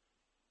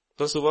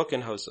 Those who work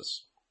in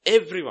houses.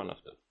 Every one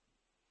of them.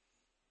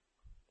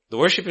 The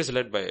worship is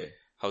led by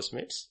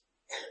housemates.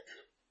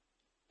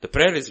 The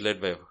prayer is led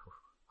by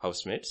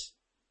housemates.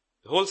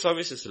 The whole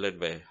service is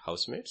led by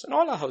housemates. And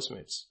all are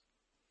housemates.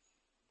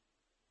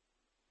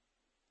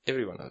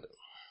 Every one of them.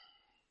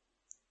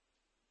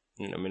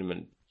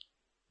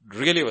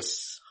 Really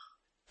was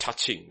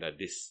touching that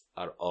these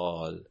are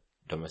all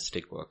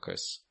domestic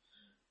workers.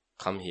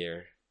 Come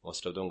here.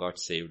 Most of them got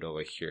saved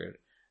over here.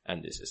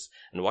 And this is.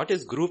 And what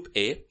is group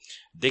A?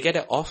 They get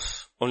an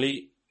off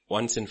only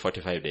once in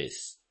 45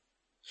 days.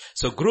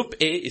 So group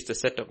A is the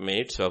set of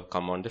maids who have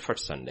come on the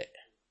first Sunday.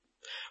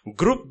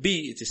 Group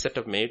B is the set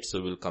of maids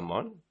who will come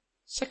on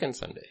second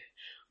Sunday.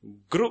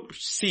 Group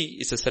C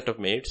is a set of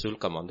maids who will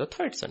come on the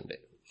third Sunday.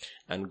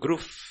 And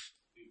group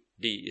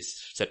D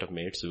is a set of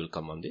maids who will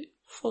come on the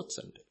fourth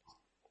Sunday.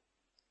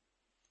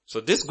 So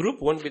this group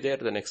won't be there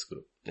the next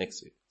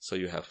week. So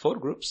you have 4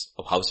 groups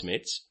of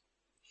housemaids.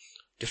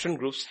 Different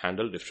groups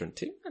handle different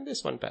things, and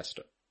there's one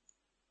pastor.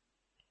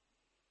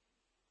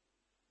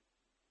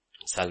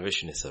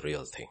 Salvation is a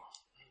real thing.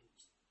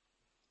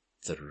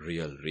 It's a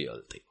real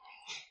thing.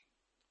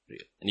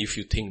 Real. And if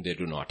you think they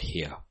do not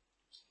hear,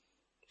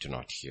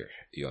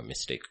 you are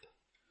mistaken.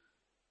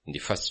 In the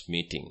first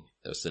meeting,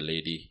 there was a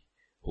lady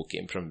who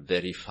came from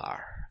very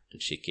far,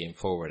 and she came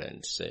forward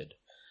and said,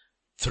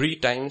 3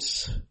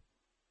 times,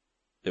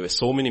 there were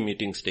so many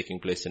meetings taking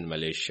place in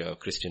Malaysia,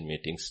 Christian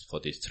meetings for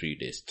these 3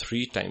 days.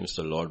 3 times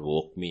the Lord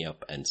woke me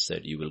up and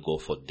said, you will go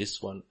for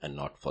this one and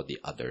not for the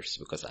others,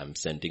 because I'm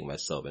sending my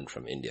servant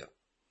from India.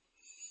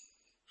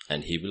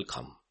 And he will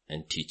come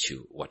and teach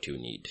you what you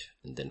need.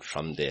 And then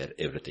from there,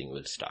 everything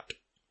will start.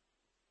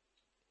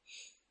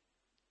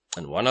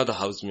 And one of the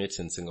housemates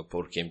in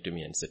Singapore came to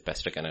me and said,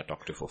 Pastor, can I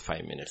talk to you for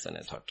 5 minutes? And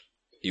I thought,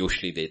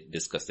 usually they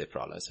discuss their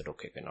problem. I said,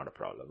 okay, not a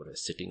problem. But I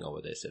was sitting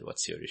over there, I said,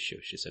 what's your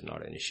issue? She said,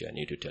 not an issue. I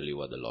need to tell you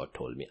what the Lord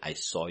told me. I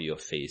saw your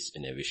face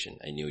in a vision.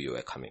 I knew you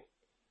were coming.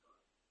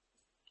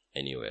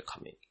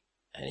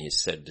 And he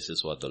said, this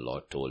is what the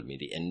Lord told me.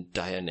 The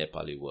entire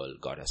Nepali world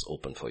God has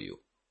opened for you.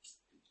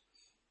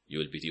 You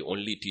will be the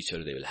only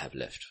teacher they will have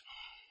left.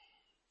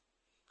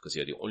 Because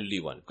you're the only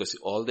one. Because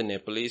all the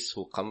Nepalese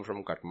who come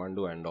from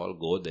Kathmandu and all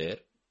go there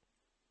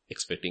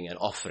expecting an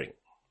offering.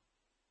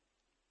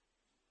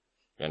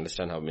 You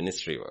understand how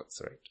ministry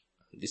works, right?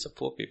 These are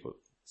poor people.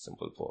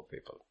 Simple poor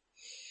people.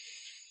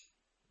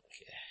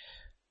 Okay.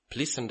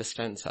 Please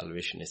understand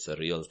salvation is a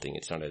real thing.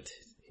 It's not a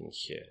thing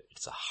here.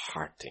 It's a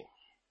hard thing.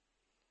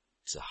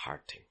 It's a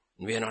hard thing.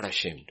 We are not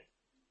ashamed.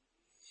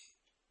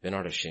 We are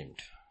not ashamed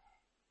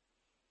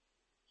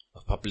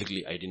of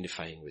publicly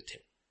identifying with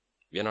him.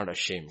 We are not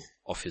ashamed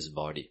of his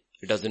body.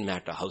 It doesn't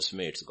matter.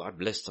 Housemates, God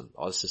bless them.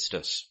 All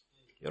sisters.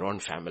 Your own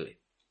family.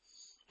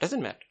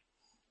 Doesn't matter.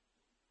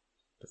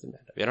 Doesn't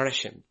matter. We are not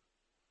ashamed.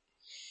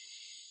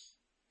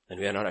 And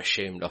we are not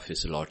ashamed of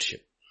his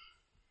lordship.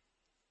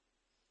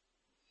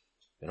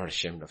 We are not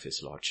ashamed of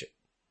his lordship.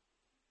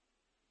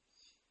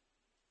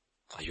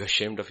 Are you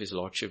ashamed of his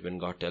lordship when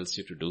God tells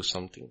you to do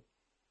something?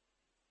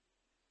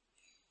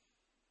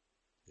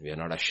 We are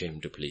not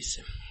ashamed to please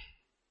him.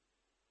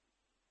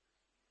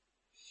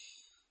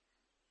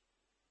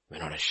 We're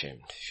not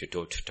ashamed. If you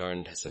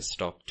turn as I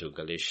stop to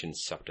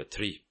Galatians chapter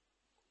 3.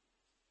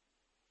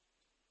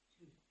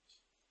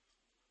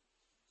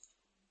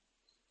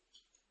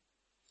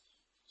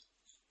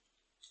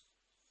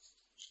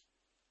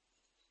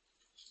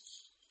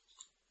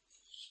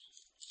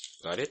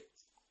 Got it?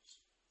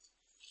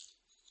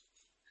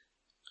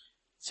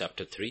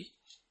 Chapter 3.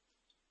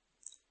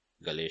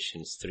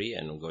 Galatians 3,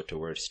 and we'll go to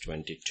verse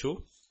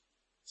 22.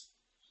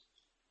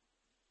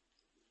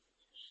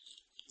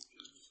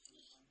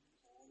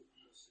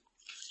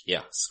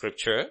 Yeah,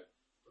 scripture.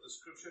 For the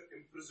scripture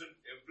imprisoned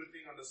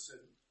everything under sin,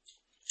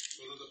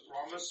 so that the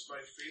promise by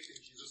faith in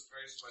Jesus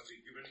Christ might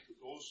be given to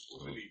those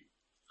who believe.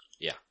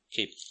 Yeah,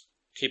 keep.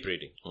 Keep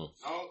reading. Now,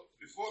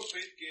 before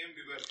faith came,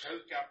 we were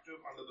held captive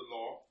under the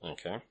law,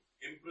 Okay.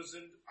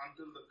 imprisoned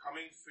until the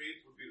coming faith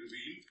would be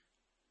revealed.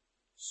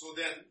 So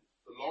then,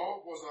 the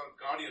law was our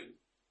guardian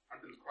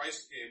until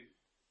Christ came,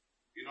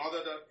 in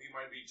order that we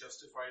might be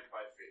justified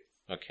by faith.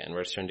 Okay, and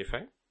verse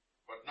 25.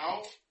 But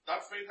now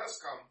that faith has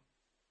come,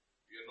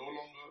 we are no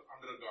longer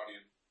under a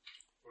guardian.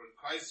 For in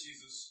Christ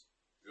Jesus,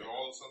 we are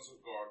all sons of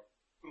God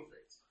through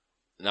faith.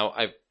 Now,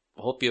 I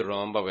hope you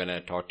remember when I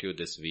taught you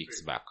this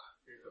weeks back.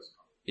 Faith has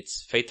come.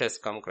 It's faith has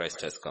come,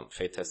 Christ has come.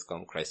 Faith has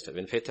come, Christ has.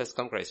 When faith has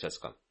come, Christ has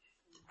come.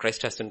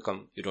 Christ hasn't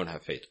come, you don't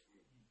have faith.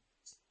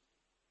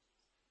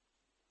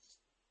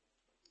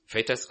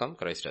 Faith has come,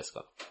 Christ has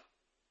come.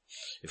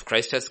 If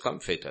Christ has come,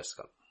 faith has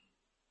come.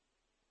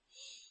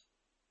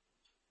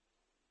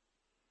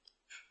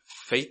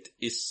 Faith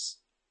is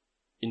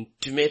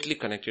intimately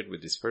connected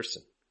with this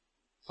person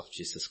of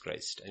Jesus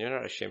Christ, and you're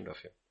not ashamed of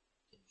him.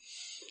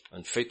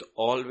 And faith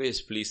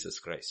always pleases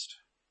Christ.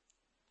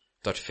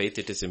 Without faith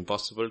it is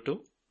impossible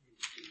to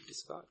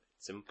please God.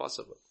 It's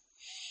impossible.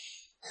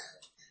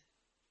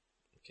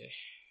 Okay.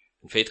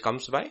 And faith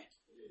comes by?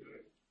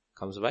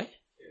 Comes by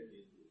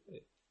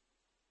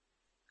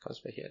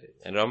hearing.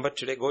 And remember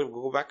today,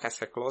 go back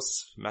as I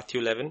close,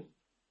 Matthew 11.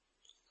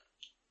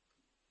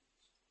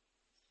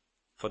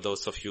 For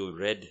those of you who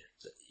read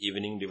the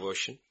evening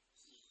devotion.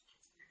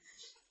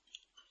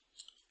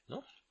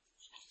 No?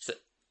 It's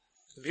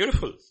a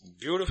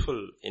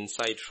beautiful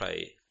insight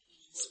by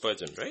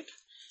Spurgeon, right?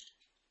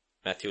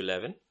 Matthew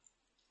 11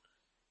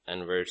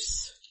 and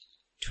verse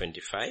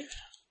 25.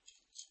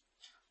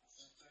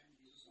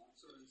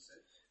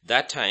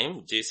 That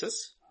time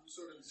Jesus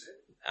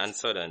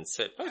answered and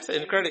said, oh, it's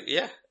incredible,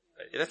 yeah.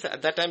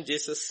 At that time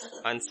Jesus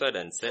answered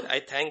and said, I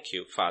thank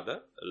you,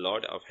 Father,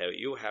 Lord of heaven,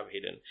 you have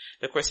hidden.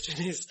 The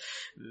question is,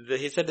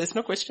 he said there's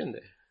no question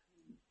there.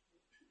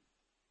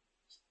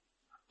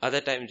 At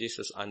that time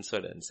Jesus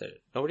answered and said,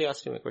 nobody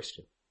asked him a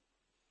question.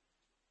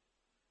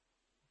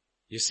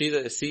 You see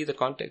the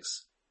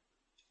context.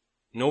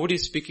 Nobody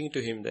is speaking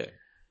to him there.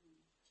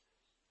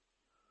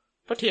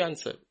 But he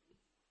answered.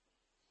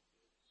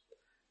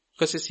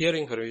 Because he's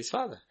hearing from his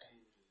Father.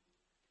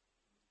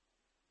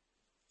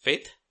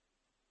 Faith?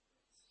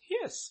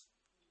 Yes.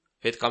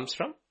 Faith comes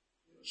from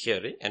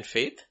hearing, and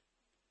faith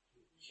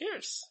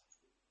hears.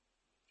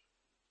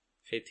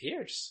 Faith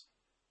hears.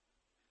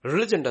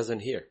 Religion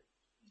doesn't hear.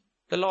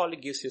 The law only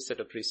gives you a set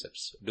of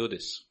precepts. Do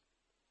this.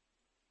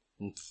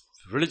 And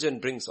religion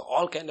brings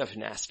all kind of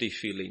nasty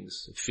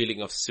feelings,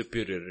 feeling of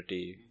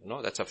superiority.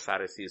 That's how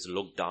Pharisees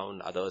look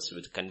down others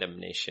with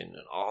condemnation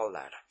and all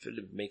that.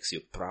 It makes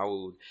you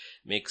proud,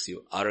 makes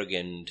you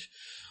arrogant,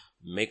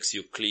 makes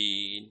you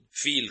clean,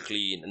 feel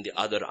clean, and the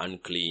other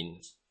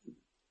unclean.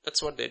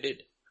 That's what they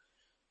did.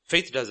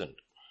 Faith doesn't.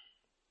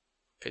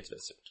 Faith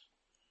doesn't.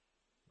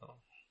 No.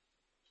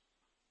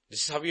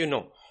 This is how you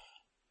know.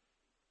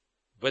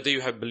 Whether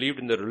you have believed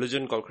in the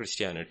religion called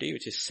Christianity,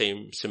 which is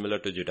similar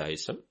to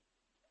Judaism,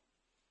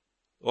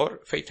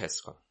 or faith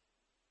has come.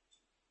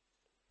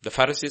 The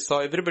Pharisees saw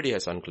everybody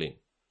as unclean.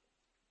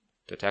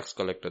 The tax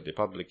collector, the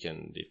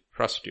publican, the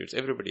prostitutes,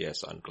 everybody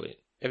as unclean.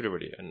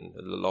 Everybody. And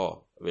the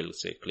law will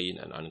say clean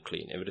and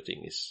unclean.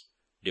 Everything is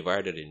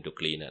divided into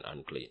clean and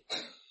unclean.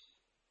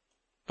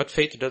 But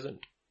faith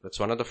doesn't. That's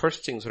one of the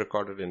first things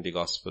recorded in the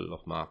Gospel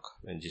of Mark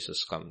when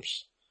Jesus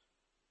comes.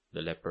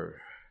 The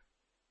leper.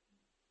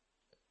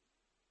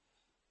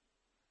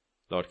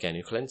 Lord, can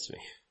you cleanse me?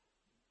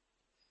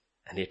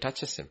 And he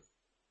touches him.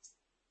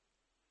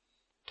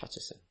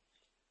 Touches him.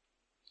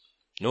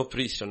 No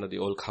priest under the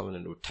old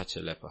covenant would touch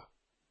a leper.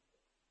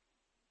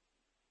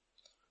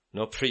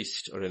 No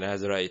priest or a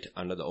Nazirite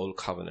under the old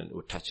covenant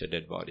would touch a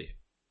dead body.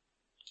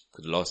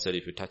 Because the law said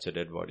if you touch a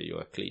dead body, you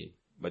are clean.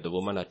 But the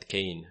woman at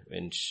Cain,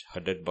 when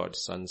her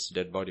son's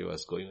dead body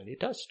was going on, he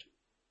touched.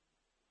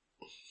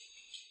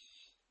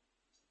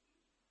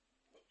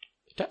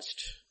 He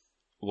touched.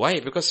 Why?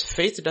 Because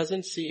faith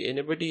doesn't see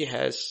anybody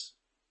as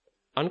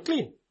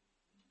unclean.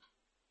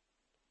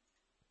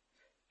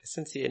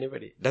 Doesn't see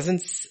anybody.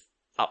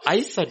 Our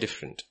eyes are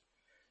different.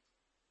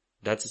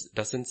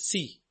 Doesn't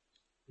see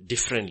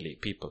differently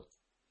people.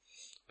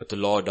 But the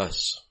law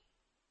does.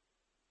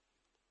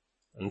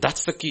 And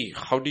that's the key.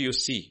 How do you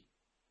see?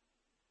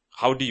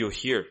 How do you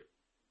hear?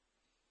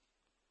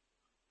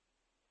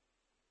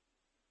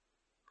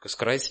 Because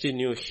Christ in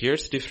you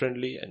hears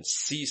differently and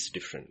sees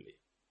differently.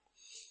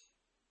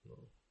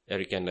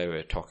 Eric and I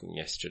were talking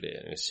yesterday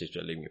and he was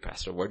telling me,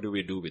 Pastor, what do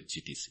we do with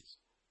GTC?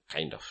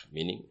 Kind of,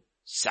 meaning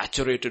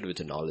saturated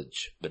with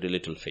knowledge, very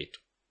little faith.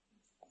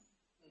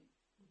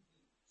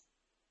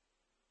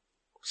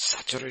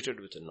 Saturated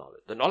with the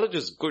knowledge. The knowledge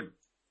is good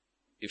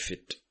if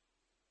it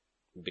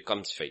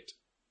becomes faith.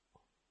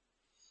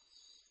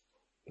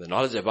 The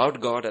knowledge about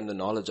God and the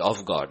knowledge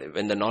of God.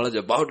 When the knowledge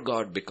about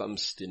God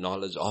becomes the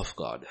knowledge of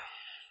God,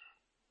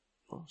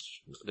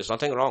 there's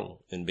nothing wrong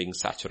in being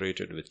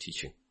saturated with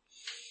teaching.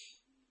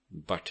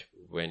 But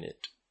when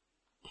it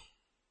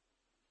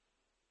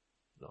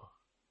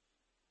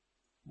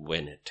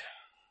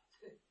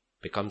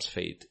becomes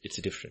faith,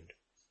 it's different.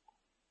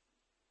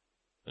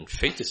 And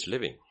faith is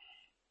living.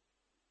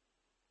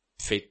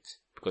 Faith,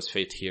 because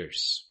faith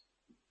hears.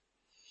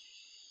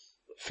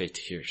 Faith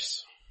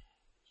hears.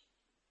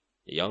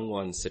 The young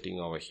ones sitting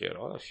over here,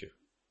 all of you.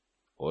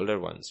 Older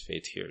ones,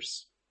 faith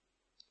hears.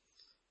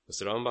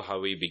 Because remember how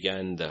we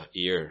began the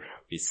year,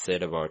 we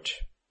said about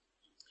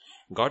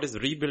God is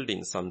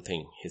rebuilding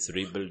something. He's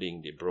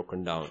rebuilding the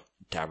broken down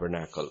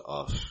tabernacle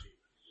of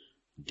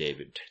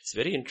David. It's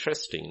very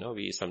interesting, no?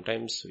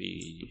 Sometimes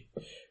we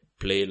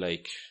play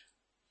like,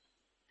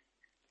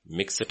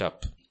 mix it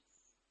up.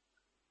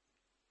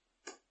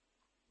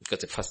 Because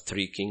the first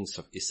three kings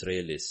of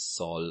Israel is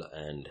Saul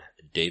and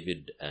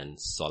David and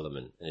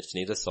Solomon. And it's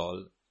neither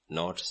Saul,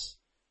 nor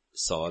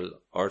Saul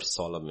or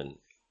Solomon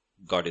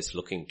God is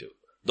looking to.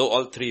 Though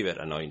all three were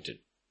anointed.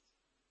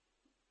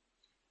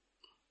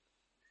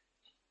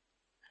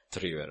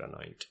 Three were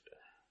anointed.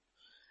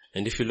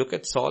 And if you look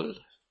at Saul,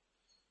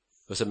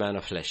 he was a man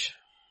of flesh.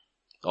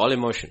 All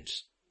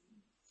emotions.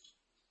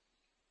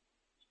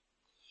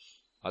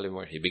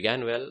 He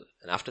began well,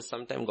 and after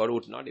some time God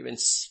would not even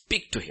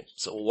speak to him.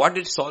 So what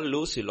did Saul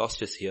lose? He lost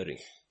his hearing.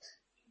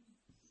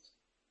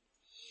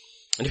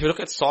 And if you look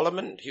at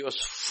Solomon, he was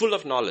full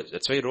of knowledge.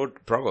 That's why he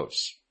wrote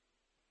Proverbs.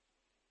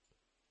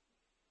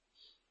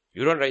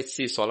 You don't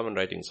see Solomon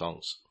writing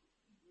songs.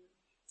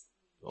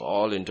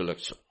 All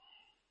intellectual.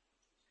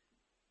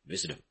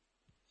 Wisdom.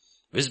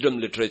 Wisdom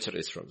literature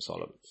is from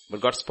Solomon.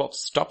 But God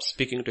stopped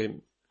speaking to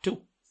him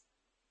too.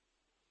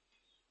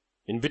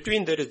 In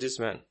between there is this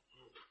man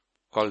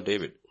called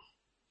David.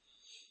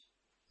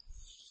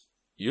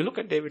 You look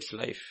at David's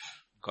life,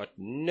 God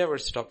never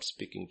stopped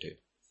speaking to him.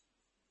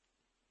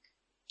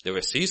 There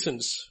were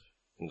seasons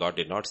when God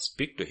did not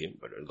speak to him,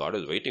 but God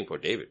was waiting for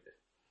David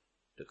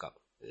to come.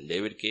 When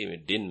David came,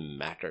 it didn't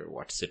matter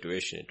what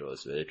situation it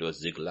was, whether it was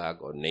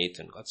Ziklag or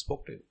Nathan, God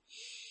spoke to him.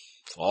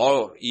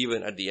 Or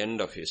even at the end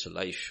of his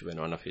life, when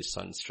one of his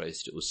sons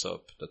tries to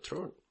usurp the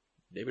throne,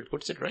 David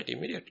puts it right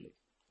immediately.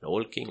 The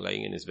old king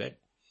lying in his bed.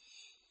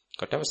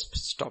 God never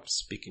stopped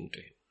speaking to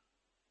him.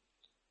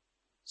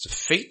 So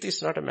faith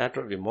is not a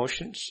matter of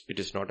emotions. It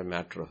is not a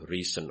matter of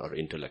reason or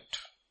intellect.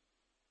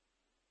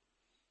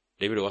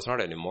 David was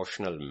not an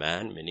emotional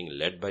man, meaning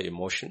led by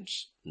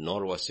emotions,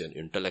 nor was he an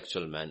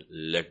intellectual man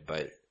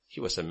he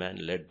was a man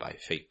led by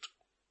faith.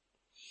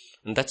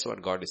 And that's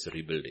what God is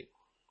rebuilding.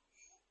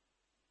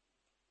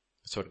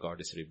 That's what God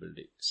is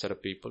rebuilding. A set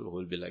of people who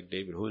will be like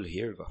David, who will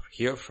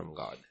hear from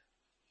God.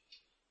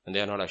 And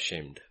they are not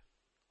ashamed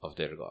of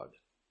their God.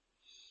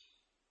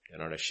 They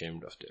are not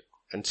ashamed of their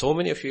God. And so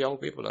many of you young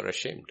people are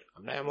ashamed.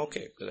 I'm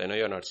okay, because I know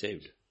you are not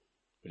saved.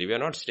 But if you are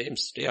not saved,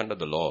 stay under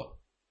the law.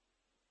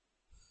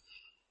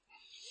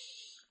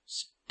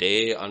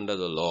 Stay under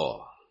the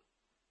law.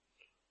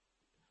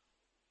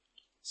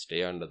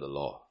 Stay under the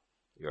law.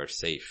 You are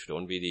safe.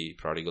 Don't be the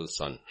prodigal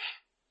son.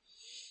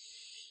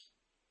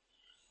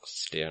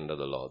 Stay under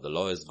the law. The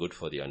law is good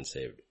for the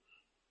unsaved.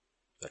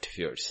 But if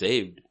you are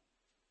saved,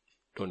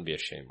 don't be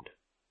ashamed.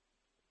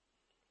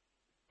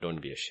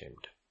 Don't be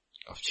ashamed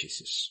of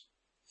Jesus.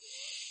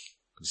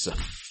 These are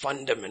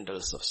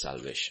fundamentals of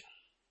salvation.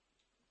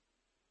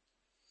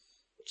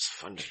 It's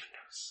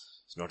fundamentals.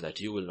 It's not that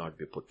you will not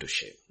be put to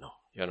shame. No,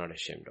 you are not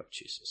ashamed of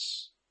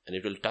Jesus. And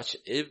it will touch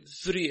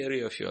every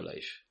area of your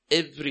life.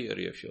 Every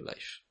area of your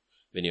life.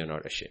 When you are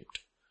not ashamed.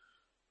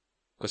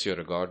 Because you are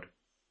a God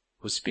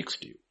who speaks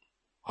to you.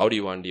 How do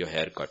you want your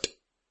hair cut?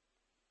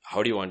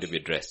 How do you want to be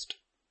dressed?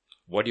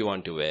 What do you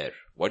want to wear?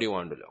 What do you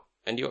want to look?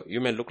 And you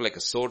may look like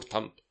a sore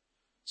thumb.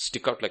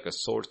 Stick out like a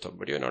sore thumb.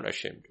 But you are not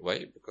ashamed.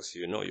 Why? Because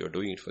you know you are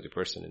doing it for the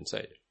person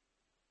inside.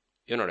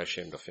 You are not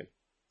ashamed of him.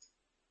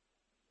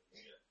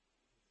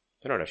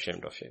 You're not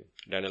ashamed of him.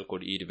 Daniel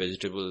could eat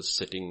vegetables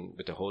sitting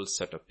with a whole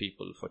set of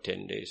people for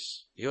 10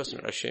 days. He was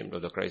not ashamed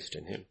of the Christ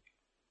in him.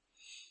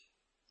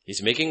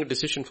 He's making a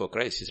decision for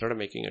Christ. He's not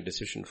making a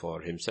decision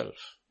for himself.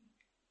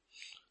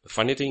 The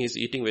funny thing is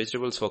eating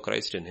vegetables for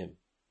Christ in him.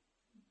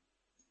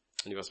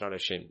 And he was not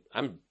ashamed.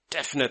 I'm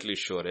definitely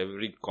sure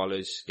every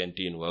college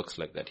canteen works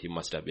like that. He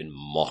must have been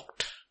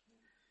mocked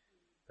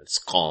and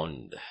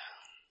scorned.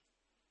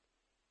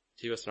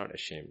 He was not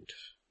ashamed.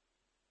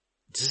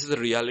 This is the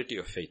reality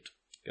of faith.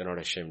 You're not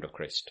ashamed of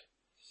Christ.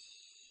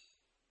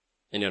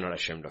 And you're not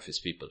ashamed of his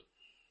people.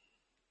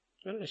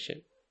 You're not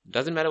ashamed.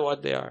 Doesn't matter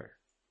what they are.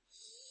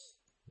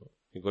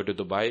 You go to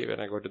Dubai, when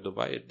I go to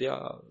Dubai, they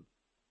are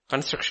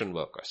construction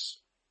workers.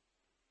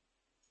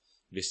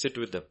 We sit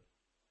with them.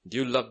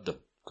 You love them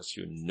because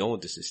you know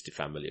this is the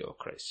family of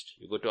Christ.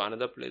 You go to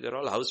another place, they're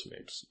all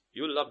housemates.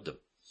 You love them.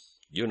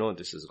 You know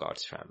this is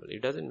God's family.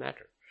 It doesn't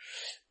matter.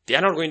 They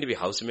are not going to be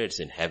housemates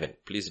in heaven.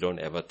 Please don't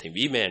ever think.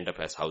 We may end up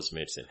as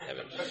housemates in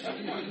heaven.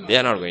 They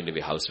are not going to be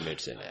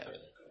housemates in heaven.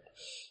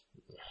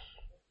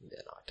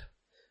 They're not.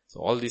 So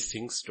all these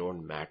things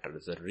don't matter.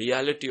 The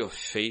reality of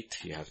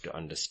faith you have to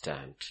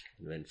understand.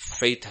 When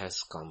faith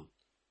has come,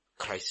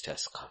 Christ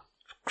has come.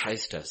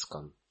 Christ has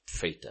come,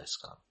 faith has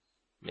come.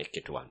 Make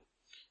it one.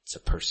 It's a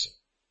person.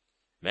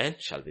 Man,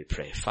 shall we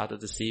pray? Father,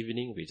 this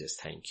evening we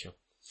just thank you.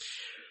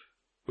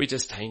 We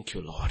just thank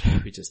you, Lord.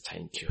 We just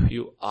thank you.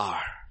 You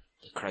are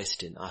the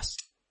Christ in us.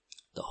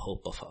 the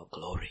hope of our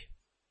glory.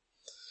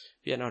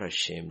 We are not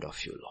ashamed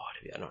of you, Lord.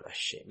 We are not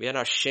ashamed. We are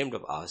not ashamed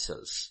of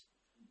ourselves.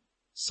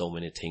 So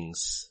many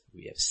things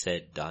we have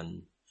said,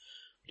 done.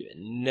 We are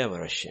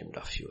never ashamed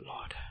of you,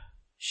 Lord.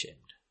 Ashamed.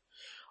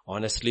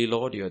 Honestly,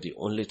 Lord, you are the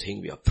only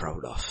thing we are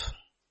proud of.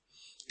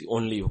 The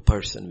only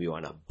person we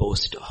want to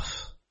boast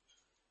of.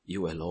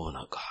 You alone,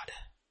 oh God.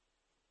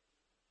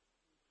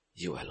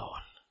 You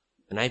alone.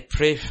 And I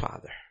pray,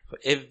 Father, for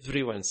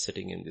everyone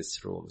sitting in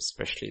this room,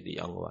 especially the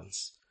young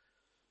ones,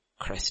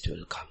 Christ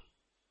will come.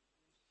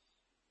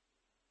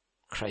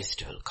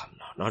 Christ will come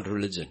now. Not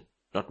religion,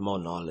 not more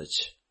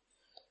knowledge,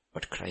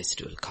 but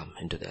Christ will come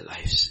into their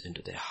lives,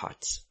 into their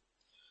hearts.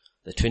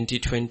 The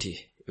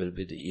 2020 will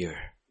be the year,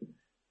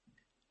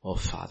 oh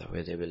Father,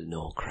 where they will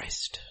know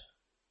Christ.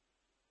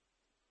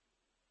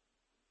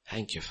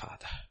 Thank you,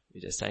 Father.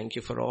 We just thank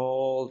you for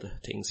all the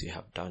things you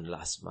have done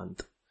last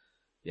month.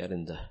 We are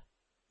in the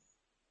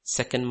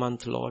second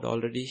month, Lord,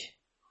 already.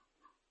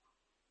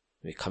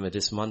 We commit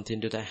this month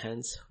into thy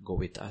hands. Go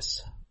with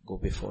us. Go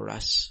before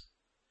us.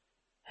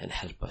 And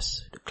help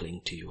us to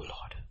cling to you,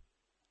 Lord.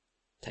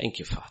 Thank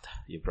you, Father.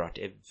 You brought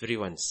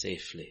everyone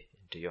safely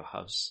into your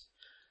house.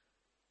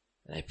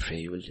 And I pray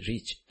you will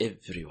reach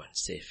everyone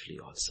safely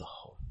also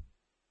home.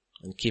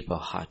 And keep our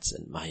hearts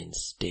and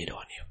minds stayed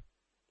on you.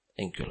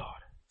 Thank you,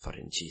 Lord. For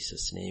in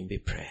Jesus' name we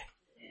pray.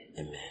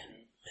 Amen.